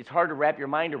 It's hard to wrap your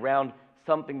mind around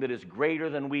something that is greater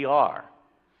than we are.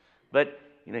 But,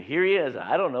 here he is.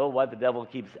 I don't know why the devil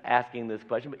keeps asking this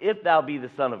question, but if thou be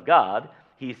the Son of God,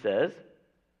 he says,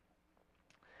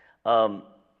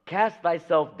 cast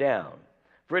thyself down,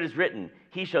 for it is written,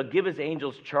 he shall give his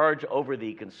angels charge over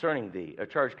thee concerning thee,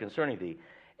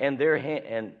 and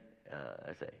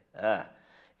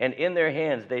and in their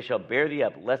hands they shall bear thee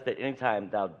up, lest at any time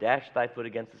thou dash thy foot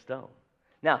against a stone.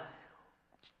 Now,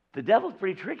 the devil's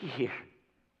pretty tricky here,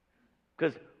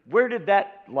 because where did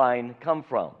that line come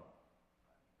from?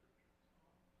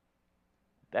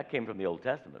 That came from the Old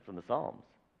Testament, from the Psalms.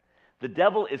 The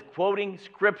devil is quoting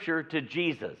Scripture to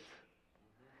Jesus.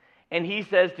 And he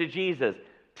says to Jesus,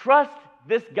 trust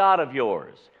this God of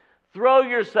yours. Throw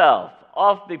yourself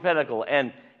off the pinnacle,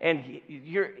 and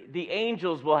the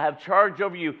angels will have charge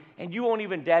over you, and you won't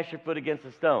even dash your foot against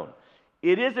a stone.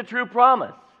 It is a true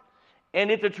promise,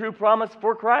 and it's a true promise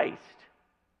for Christ.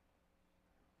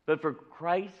 But for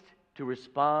Christ to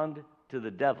respond to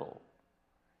the devil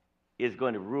is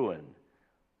going to ruin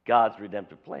God's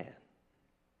redemptive plan.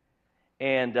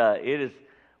 And it is,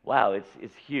 wow,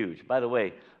 it's huge. By the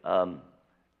way,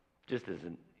 just as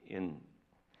an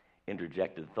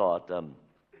interjected thought,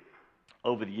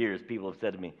 over the years, people have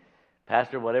said to me,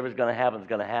 Pastor, whatever's going to happen is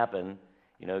going to happen.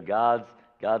 You know, God's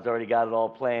already got it all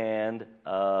planned.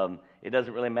 It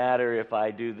doesn't really matter if I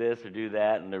do this or do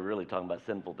that, and they're really talking about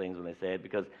sinful things when they say it,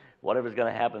 because whatever's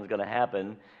going to happen is going to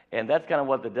happen. And that's kind of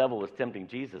what the devil was tempting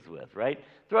Jesus with, right?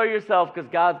 Throw yourself, because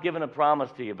God's given a promise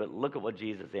to you, but look at what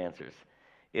Jesus answers.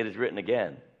 It is written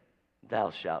again,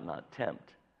 thou shalt not tempt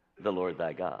the Lord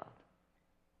thy God.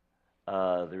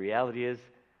 The reality is,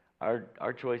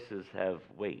 our choices have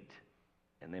weight,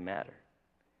 and they matter.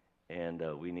 And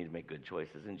we need to make good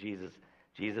choices. And Jesus,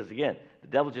 again, the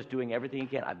devil's just doing everything he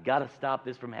can. I've got to stop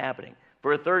this from happening.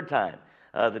 For a third time,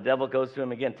 the devil goes to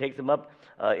him again, takes him up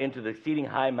into the exceeding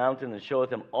high mountain, and showeth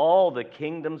him all the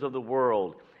kingdoms of the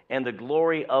world and the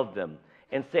glory of them,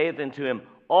 and saith unto him,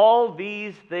 all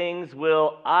these things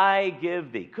will I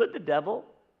give thee. Could the devil?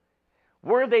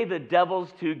 Were they the devil's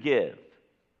to give?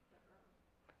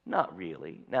 Not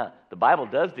really. Now, the Bible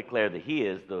does declare that he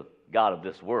is the God of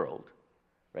this world,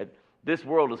 right? This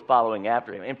world is following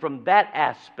after him. And from that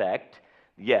aspect,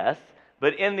 yes.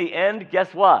 But in the end,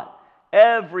 guess what?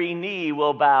 Every knee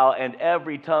will bow and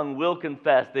every tongue will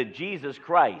confess that Jesus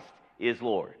Christ is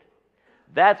Lord.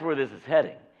 That's where this is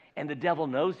heading. And the devil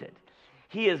knows it.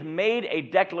 He has made a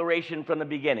declaration from the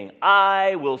beginning.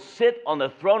 I will sit on the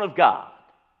throne of God.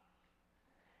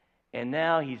 And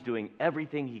now he's doing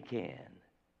everything he can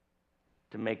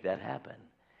to make that happen.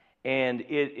 And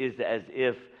it is as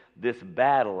if this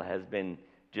battle has been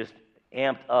just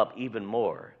amped up even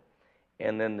more.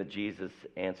 And then Jesus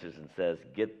answers and says,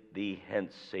 get thee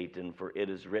hence, Satan, for it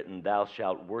is written, thou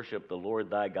shalt worship the Lord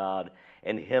thy God,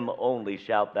 and him only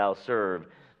shalt thou serve.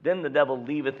 Then the devil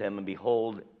leaveth him, and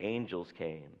behold, angels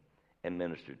came and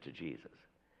ministered to Jesus.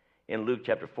 In Luke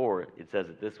chapter 4, it says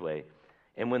it this way,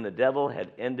 and when the devil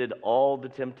had ended all the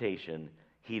temptation,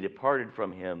 he departed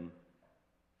from him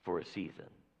for a season.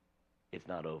 It's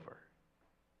not over.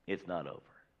 It's not over.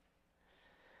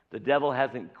 The devil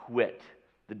hasn't quit.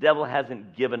 The devil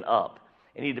hasn't given up.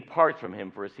 And he departs from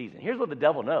him for a season. Here's what the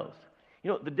devil knows.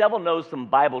 You know, the devil knows some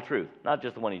Bible truth. Not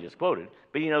just the one he just quoted,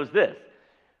 but he knows this.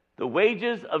 The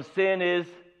wages of sin is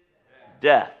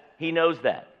death. He knows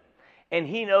that. And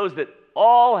he knows that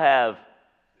all have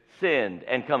sinned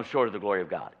and come short of the glory of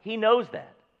God. He knows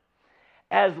that.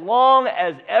 As long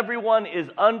as everyone is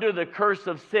under the curse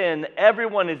of sin,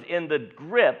 everyone is in the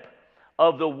grip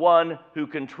of the one who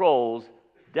controls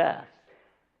death.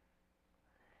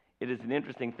 It is an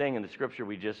interesting thing in the scripture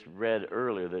we just read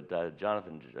earlier that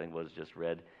Jonathan was just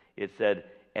read. It said,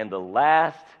 and the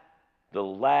last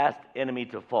enemy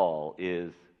to fall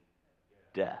is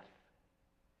death.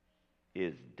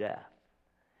 Is death.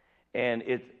 And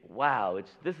it's, wow,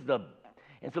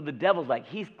 and so the devil's like,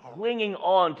 he's clinging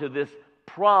on to this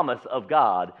promise of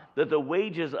God that the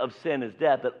wages of sin is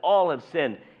death, that all have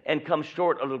sinned and come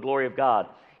short of the glory of God.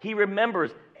 He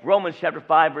remembers Romans chapter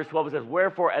 5, verse 12, it says,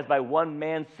 wherefore as by one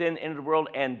man sin entered the world,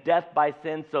 and death by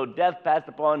sin, so death passed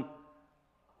upon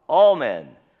all men,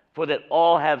 for that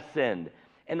all have sinned.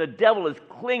 And the devil is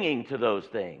clinging to those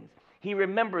things. He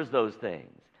remembers those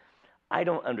things. I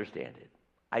don't understand it.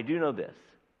 I do know this,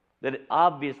 that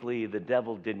obviously the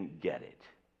devil didn't get it.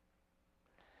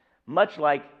 Much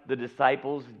like the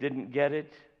disciples didn't get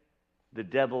it, the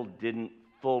devil didn't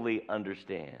fully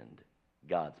understand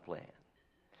God's plan.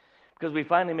 Because we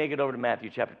finally make it over to Matthew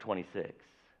chapter 26,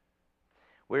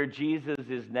 where Jesus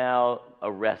is now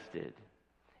arrested,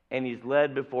 and he's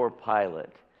led before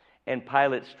Pilate, and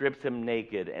Pilate strips him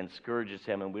naked and scourges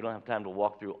him, and we don't have time to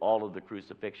walk through all of the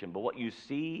crucifixion, but what you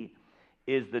see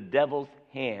is the devil's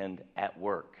hand at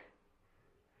work.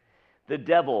 The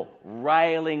devil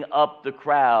riling up the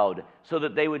crowd so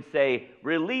that they would say,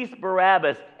 release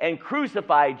Barabbas and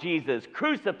crucify Jesus,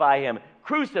 crucify him,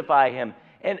 crucify him.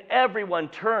 And everyone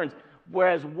turns,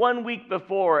 whereas 1 week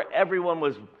before, everyone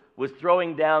was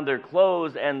throwing down their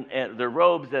clothes and their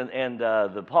robes and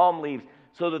the palm leaves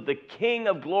so that the King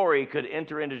of glory could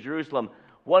enter into Jerusalem.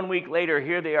 1 week later,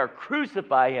 here they are,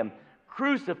 crucify him,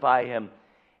 crucify him.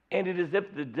 And it is as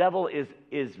if the devil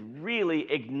is really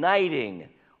igniting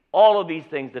all of these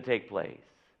things that take place,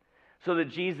 so that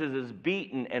Jesus is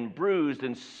beaten and bruised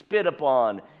and spit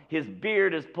upon. His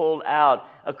beard is pulled out,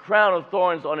 a crown of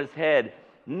thorns on his head,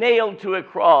 nailed to a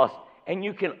cross, and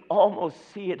you can almost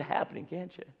see it happening,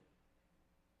 can't you?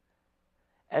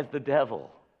 As the devil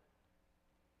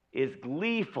is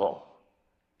gleeful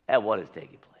at what is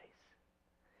taking place,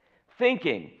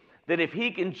 thinking that if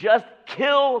he can just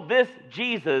kill this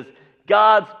Jesus,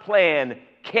 God's plan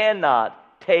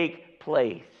cannot take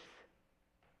place.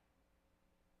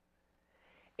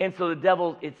 And so the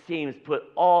devil, it seems, puts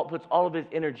all of his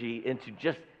energy into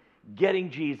just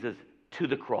getting Jesus to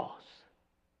the cross.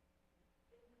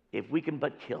 If we can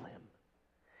but kill him,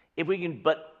 if we can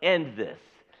but end this,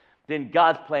 then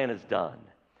God's plan is done.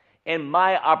 And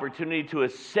my opportunity to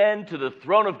ascend to the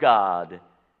throne of God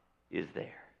is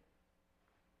there.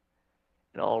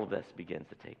 And all of this begins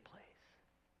to take place.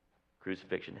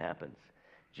 Crucifixion happens.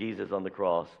 Jesus on the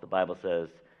cross, the Bible says,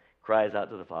 cries out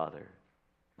to the Father,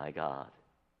 my God,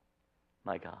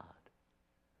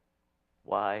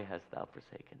 why hast thou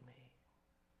forsaken me?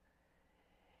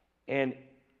 And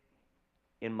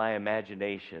in my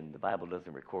imagination, the Bible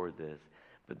doesn't record this,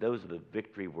 but those are the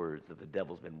victory words that the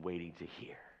devil's been waiting to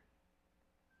hear.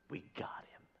 We got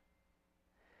him.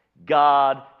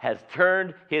 God has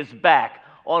turned his back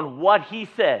on what he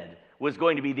said was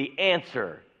going to be the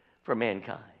answer for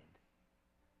mankind.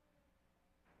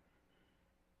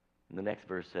 And the next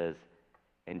verse says,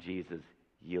 and Jesus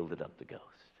yielded up the ghost.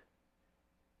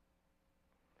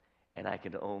 And I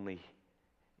can only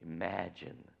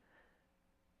imagine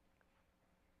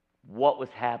what was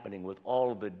happening with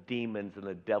all of the demons and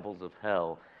the devils of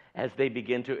hell as they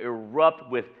begin to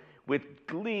erupt with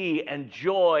glee and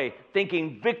joy,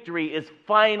 thinking victory is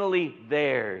finally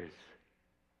theirs.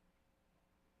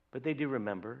 But they do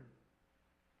remember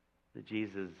that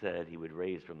Jesus said he would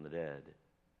raise from the dead.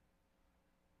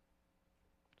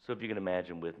 So if you can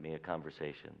imagine with me a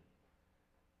conversation,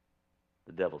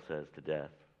 the devil says to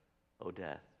death, "O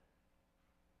death,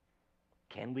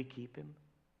 can we keep him?"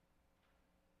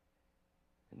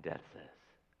 And death says,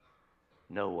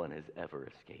 no one has ever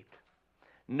escaped.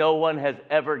 No one has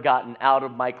ever gotten out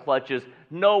of my clutches.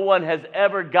 No one has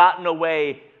ever gotten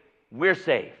away. We're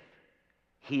safe.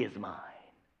 He is mine.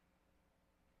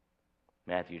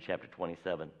 Matthew chapter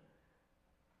 27.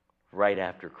 Right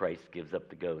after Christ gives up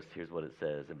the ghost, here's what it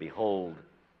says. And behold,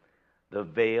 the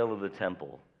veil of the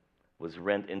temple was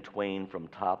rent in twain from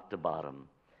top to bottom,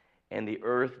 and the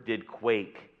earth did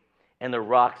quake, and the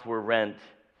rocks were rent,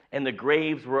 and the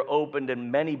graves were opened,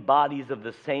 and many bodies of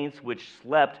the saints which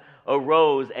slept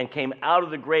arose and came out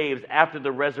of the graves after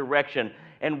the resurrection,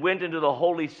 and went into the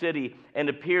holy city, and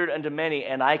appeared unto many.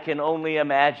 And I can only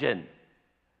imagine,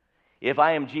 if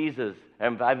I am Jesus,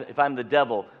 and if I'm the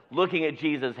devil, looking at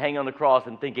Jesus hanging on the cross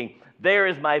and thinking, there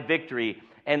is my victory,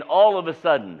 and all of a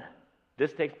sudden,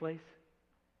 this takes place,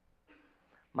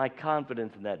 my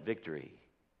confidence in that victory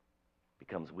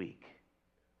becomes weak.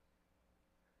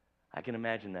 I can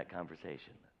imagine that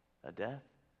conversation. A death?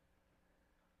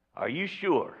 Are you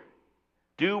sure?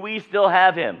 Do we still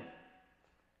have him?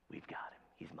 We've got him.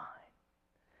 He's mine.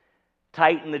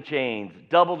 Tighten the chains.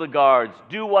 Double the guards.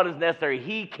 Do what is necessary.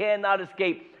 He cannot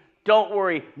escape. Don't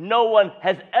worry. No one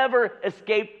has ever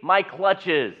escaped my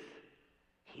clutches.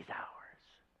 He's ours.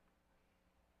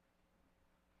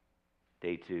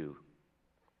 Day 2.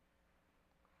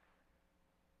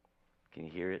 Can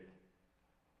you hear it?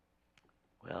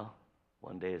 Well,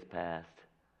 one day has passed.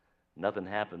 Nothing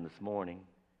happened this morning.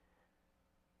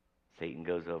 Satan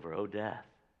goes over, "Oh, death,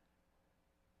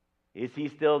 is he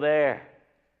still there?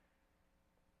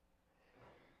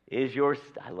 Is your..."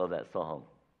 I love that song.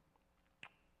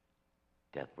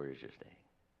 Death, where is your sting?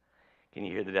 Can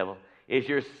you hear the devil? Is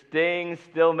your sting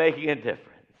still making a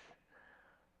difference?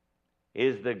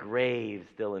 Is the grave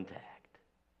still intact?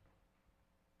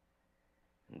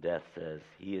 And death says,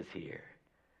 he is here.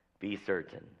 Be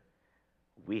certain.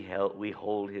 We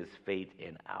hold his fate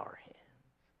in our hands.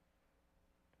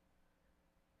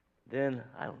 Then,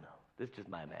 I don't know, this is just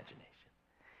my imagination.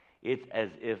 It's as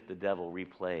if the devil,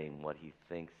 replaying what he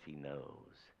thinks he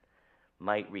knows,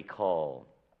 might recall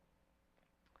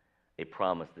a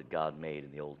promise that God made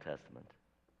in the Old Testament.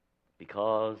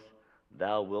 Because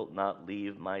thou wilt not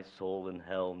leave my soul in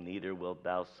hell, neither wilt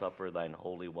thou suffer thine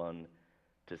Holy One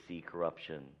to see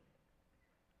corruption.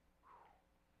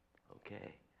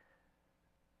 Okay.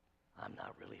 I'm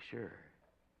not really sure.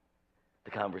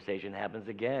 The conversation happens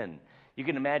again. You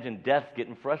can imagine death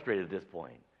getting frustrated at this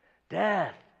point.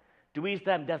 Death. Do we used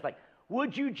to have death like,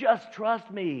 would you just trust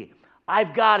me?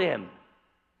 I've got him.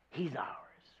 He's ours.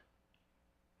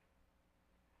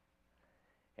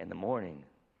 And the morning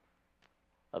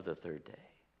of the third day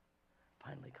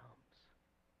finally comes.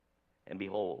 And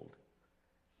behold,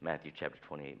 Matthew chapter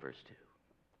 28, verse 2.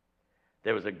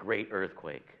 There was a great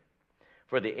earthquake,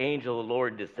 for the angel of the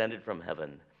Lord descended from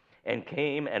heaven and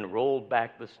came and rolled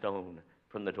back the stone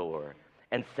from the door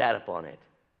and sat upon it.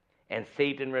 And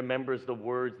Satan remembers the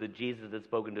words that Jesus had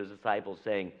spoken to his disciples,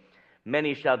 saying,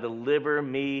 "Many shall deliver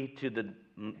me to the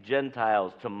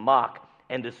Gentiles to mock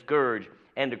and to scourge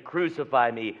and to crucify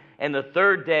me, and the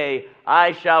third day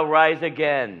I shall rise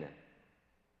again."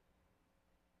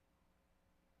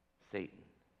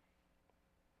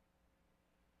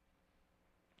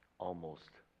 almost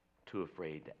too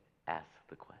afraid to ask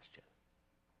the question.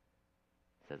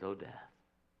 Says, "Oh, death,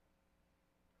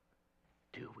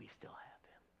 do we still have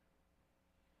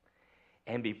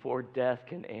him?" And before death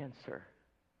can answer,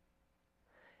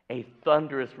 a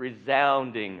thunderous,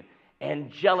 resounding,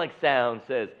 angelic sound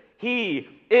says, "He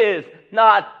is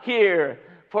not here,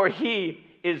 for he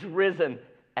is risen,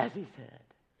 as he said."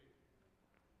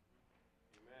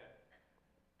 Amen.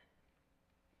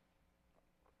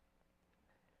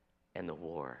 And the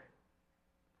war,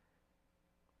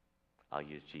 I'll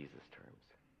use Jesus' terms,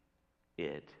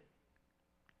 it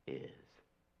is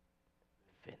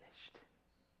finished.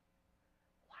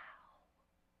 Wow.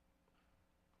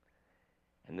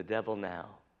 And the devil now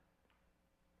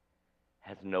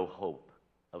has no hope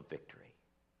of victory.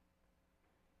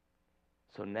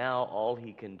 So now all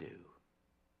he can do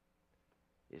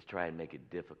is try and make it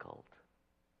difficult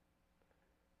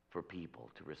for people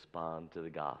to respond to the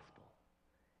gospel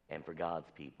and for God's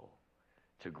people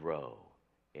to grow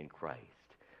in Christ.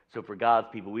 So for God's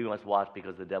people, we must watch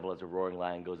because the devil as a roaring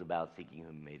lion goes about seeking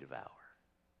whom he may devour.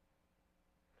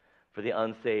 For the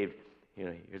unsaved,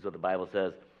 here's what the Bible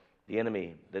says. The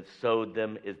enemy that sowed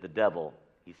them is the devil.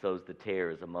 He sows the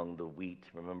tares among the wheat,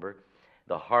 remember?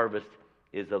 The harvest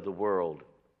is of the world.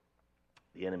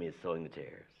 The enemy is sowing the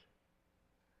tares.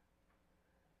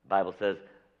 The Bible says,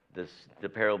 the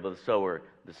parable of the sower,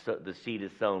 the seed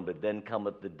is sown, but then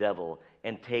cometh the devil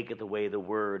and taketh away the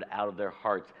word out of their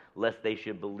hearts, lest they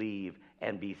should believe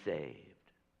and be saved.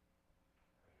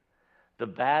 The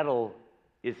battle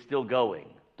is still going.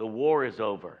 The war is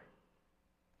over.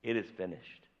 It is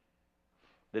finished.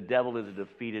 The devil is a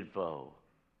defeated foe.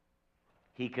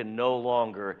 He can no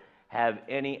longer have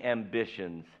any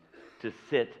ambitions to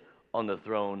sit on the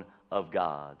throne of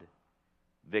God.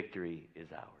 Victory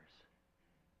is ours.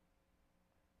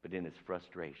 But in his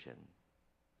frustration,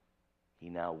 he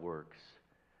now works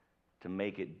to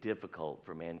make it difficult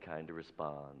for mankind to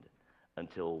respond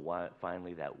until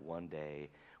finally that one day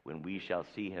when we shall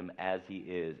see him as he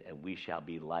is and we shall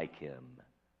be like him.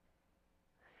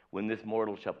 When this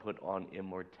mortal shall put on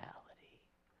immortality,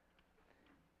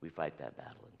 we fight that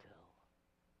battle until.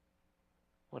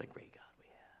 What a great God we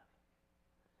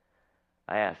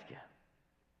have. I ask you,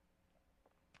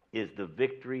 is the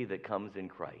victory that comes in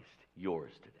Christ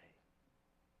yours today?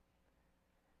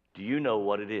 Do you know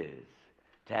what it is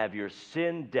to have your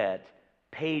sin debt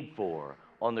paid for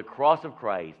on the cross of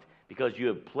Christ because you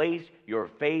have placed your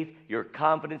faith, your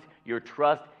confidence, your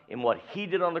trust in what he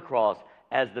did on the cross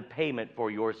as the payment for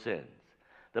your sins?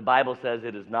 The Bible says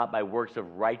it is not by works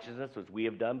of righteousness which we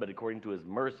have done, but according to his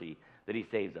mercy that he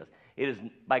saves us. It is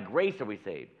by grace are we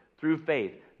saved, through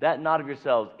faith, that not of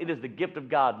yourselves. It is the gift of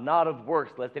God, not of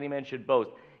works, lest any man should boast.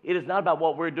 It is not about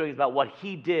what we're doing, it's about what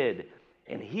he did.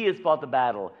 And he has fought the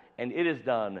battle, and it is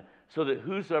done, so that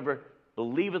whosoever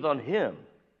believeth on him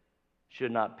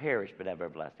should not perish, but have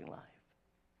everlasting life.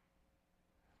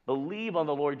 Believe on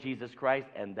the Lord Jesus Christ,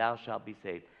 and thou shalt be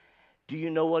saved. Do you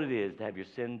know what it is to have your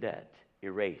sin debt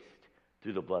erased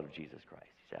through the blood of Jesus Christ?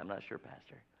 You say, "I'm not sure,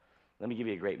 Pastor." Let me give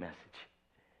you a great message.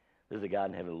 There's a God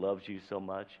in heaven who loves you so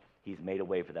much, he's made a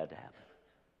way for that to happen.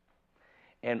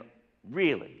 And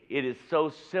really, it is so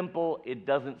simple, it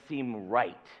doesn't seem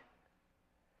right.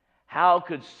 How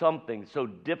could something so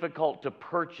difficult to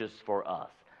purchase for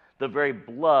us, the very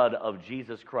blood of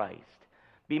Jesus Christ,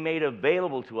 be made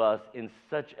available to us in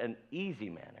such an easy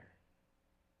manner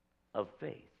of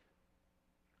faith,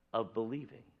 of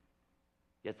believing?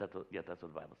 Yet that's what the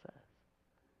Bible says.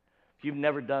 If you've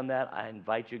never done that, I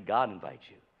invite you, God invites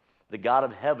you. The God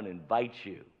of heaven invites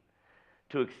you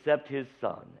to accept his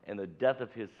Son and the death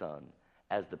of his Son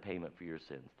as the payment for your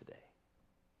sins today.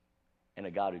 And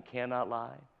a God who cannot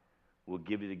lie will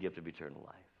give you the gift of eternal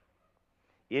life.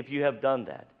 If you have done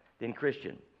that, then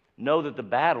Christian, know that the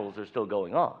battles are still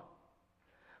going on.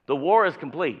 The war is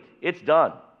complete. It's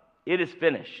done. It is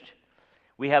finished.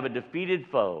 We have a defeated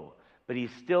foe, but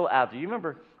he's still out there. You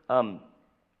remember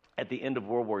at the end of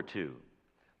World War II,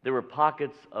 there were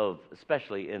pockets of,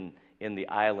 especially in the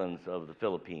islands of the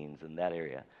Philippines and that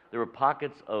area, there were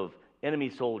pockets of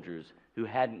enemy soldiers who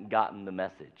hadn't gotten the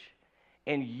message.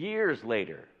 And years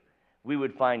later, we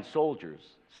would find soldiers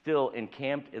still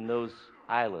encamped in those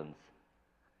islands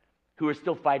who are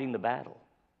still fighting the battle,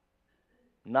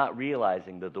 not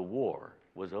realizing that the war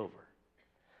was over.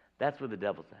 That's where the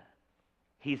devil's at.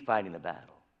 He's fighting the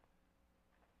battle.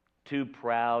 Too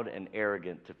proud and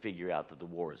arrogant to figure out that the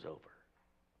war is over.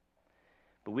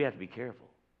 But we have to be careful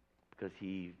because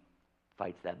he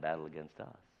fights that battle against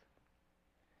us.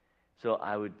 So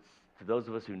I would, to those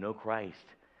of us who know Christ,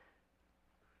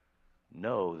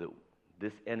 know that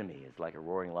this enemy is like a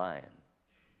roaring lion.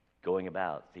 going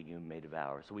about seeking whom we may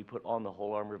devour. So we put on the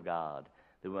whole armor of God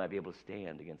that we might be able to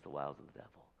stand against the wiles of the devil.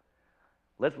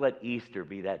 Let's let Easter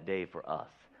be that day for us,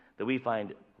 that we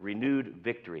find renewed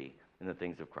victory in the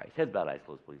things of Christ. Heads bowed, eyes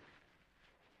closed, please.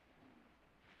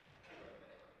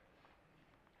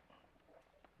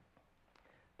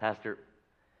 Pastor,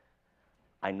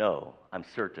 I'm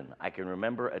certain, I can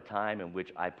remember a time in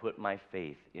which I put my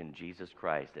faith in Jesus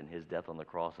Christ and his death on the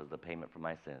cross as the payment for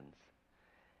my sins.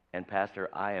 And Pastor,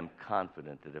 I am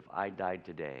confident that if I died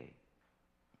today,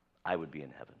 I would be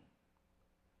in heaven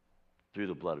through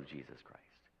the blood of Jesus Christ.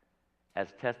 As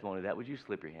testimony of that, would you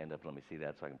slip your hand up and let me see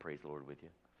that so I can praise the Lord with you?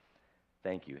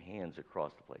 Thank you. Hands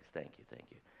across the place. Thank you, thank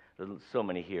you. There's so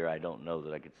many here, I don't know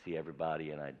that I could see everybody,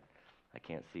 and I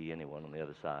can't see anyone on the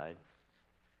other side.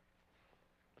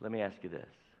 But let me ask you this.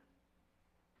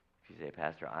 If you say,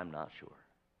 Pastor, I'm not sure.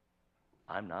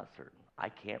 I'm not certain. I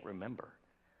can't remember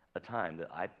a time that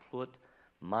I put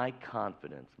my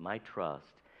confidence, my trust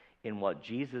in what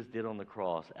Jesus did on the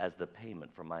cross as the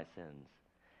payment for my sins.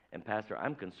 And Pastor,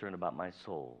 I'm concerned about my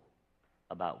soul,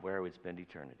 about where I would spend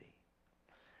eternity.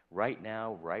 Right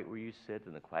now, right where you sit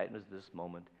in the quietness of this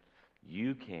moment,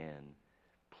 you can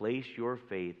place your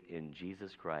faith in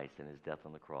Jesus Christ and his death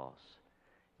on the cross.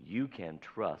 You can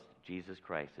trust Jesus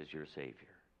Christ as your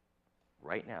Savior.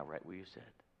 Right now, right where you sit.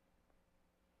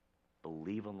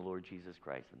 Believe on the Lord Jesus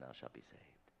Christ and thou shalt be saved.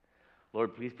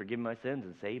 Lord, please forgive me my sins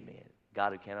and save me.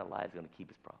 God who cannot lie is going to keep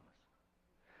his promise.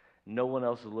 No one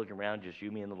else is looking around, just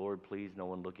you, me, and the Lord, please. No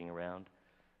one looking around.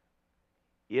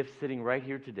 If sitting right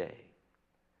here today,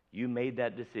 you made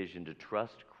that decision to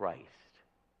trust Christ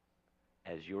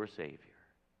as your Savior,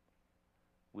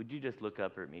 would you just look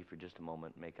up at me for just a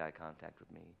moment and make eye contact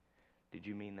with me? Did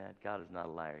you mean that? God is not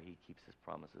a liar. He keeps his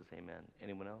promises. Amen.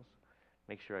 Anyone else?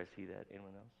 Make sure I see that.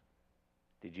 Anyone else?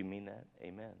 Did you mean that?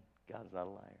 Amen. God is not a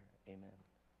liar. Amen.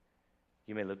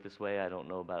 You may look this way. I don't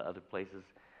know about other places.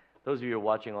 Those of you who are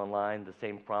watching online, the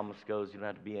same promise goes. You don't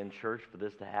have to be in church for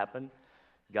this to happen.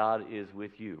 God is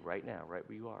with you right now, right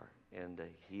where you are. And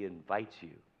he invites you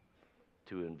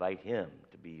to invite him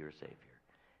to be your Savior.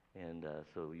 And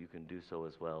so you can do so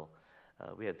as well.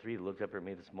 We had 3 that looked up at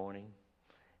me this morning.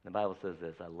 And the Bible says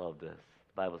this. I love this.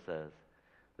 The Bible says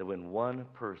that when one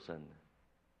person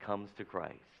comes to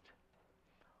Christ,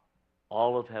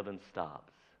 all of heaven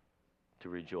stops to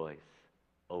rejoice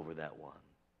over that one.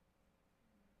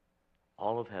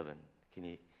 All of heaven.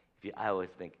 I always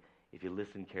think, if you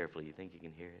listen carefully, you think you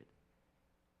can hear it?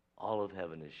 All of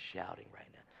heaven is shouting right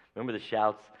now. Remember the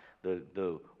shouts,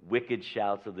 the wicked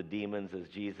shouts of the demons as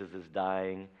Jesus is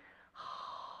dying?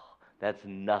 That's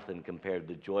nothing compared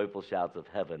to the joyful shouts of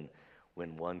heaven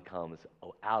when one comes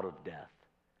out of death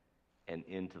and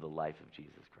into the life of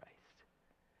Jesus Christ.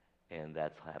 And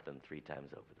that's happened 3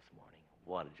 times over this morning.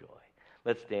 What a joy.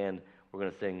 Let's stand. We're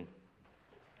going to sing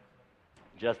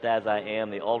Just As I Am.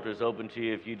 The altar's open to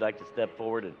you if you'd like to step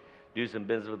forward and do some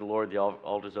business with the Lord. The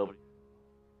altar's open.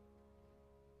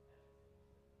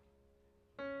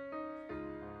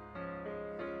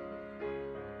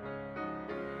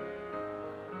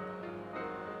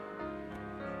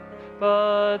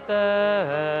 But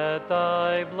that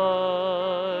thy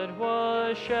blood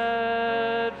was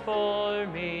shed for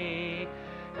me,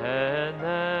 and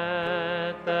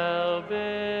that thou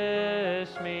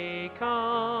bidst me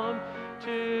come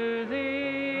to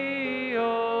thee,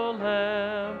 O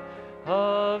Lamb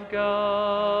of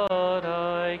God,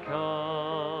 I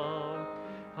come,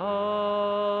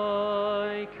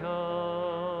 I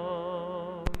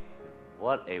come.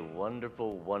 What a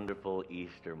wonderful, wonderful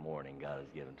Easter morning God has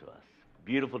given to us.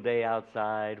 Beautiful day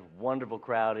outside, wonderful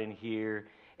crowd in here,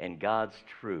 and God's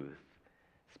truth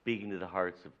speaking to the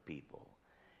hearts of people.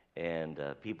 And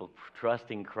people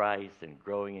trusting Christ and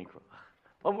growing in Christ.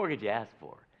 What more could you ask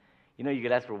for? You know, you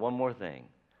could ask for one more thing.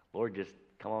 Lord, just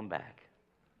come on back.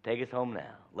 Take us home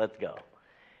now. Let's go.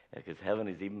 Because heaven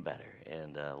is even better.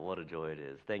 And what a joy it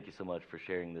is. Thank you so much for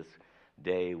sharing this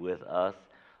day with us.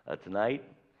 Tonight,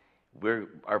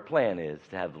 our plan is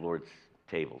to have the Lord's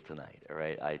table tonight. All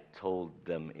right, I told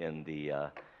them in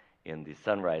the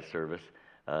sunrise service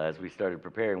as we started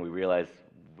preparing, we realized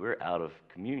we're out of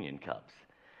communion cups,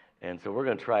 and so we're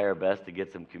going to try our best to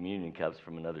get some communion cups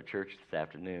from another church this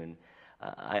afternoon.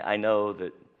 I know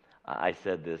that I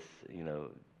said this. You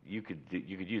know, you could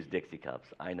use Dixie cups.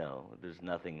 I know there's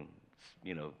nothing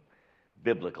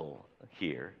biblical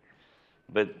here,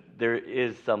 but there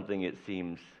is something it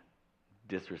seems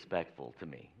disrespectful to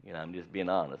me. You know, I'm just being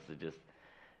honest. It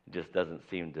just doesn't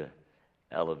seem to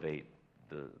elevate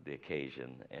the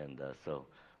occasion, and so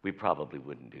we probably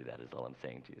wouldn't do that, is all I'm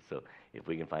saying to you. So if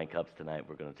we can find cups tonight,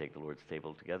 we're going to take the Lord's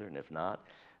table together, and if not,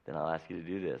 then I'll ask you to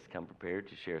do this. Come prepared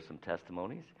to share some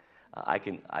testimonies.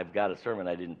 I've got a sermon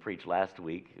I didn't preach last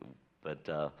week, but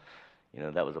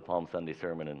that was a Palm Sunday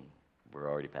sermon, and we're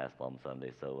already past Palm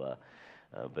Sunday. So,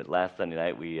 but last Sunday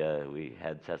night we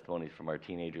had testimonies from our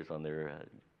teenagers on their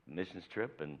missions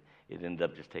trip, and it ended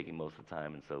up just taking most of the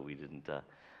time, and so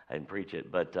I didn't preach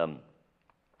it. But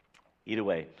either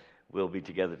way, we'll be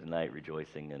together tonight,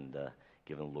 rejoicing and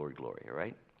giving the Lord glory. All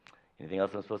right. Anything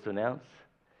else I'm supposed to announce?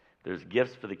 There's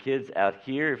gifts for the kids out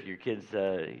here. If your kids,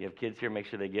 you have kids here, make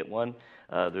sure they get one.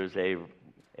 There's a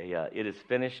It Is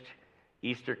Finished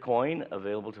Easter coin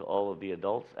available to all of the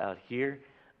adults out here.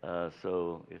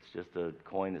 So it's just a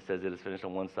coin that says It Is Finished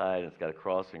on one side, and it's got a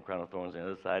cross and crown of thorns on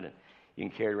the other side. And you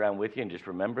can carry it around with you and just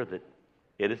remember that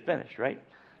it is finished, right?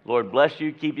 Lord bless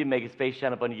you, keep you, make his face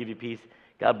shine upon you, give you peace.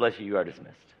 God bless you. You are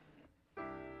dismissed.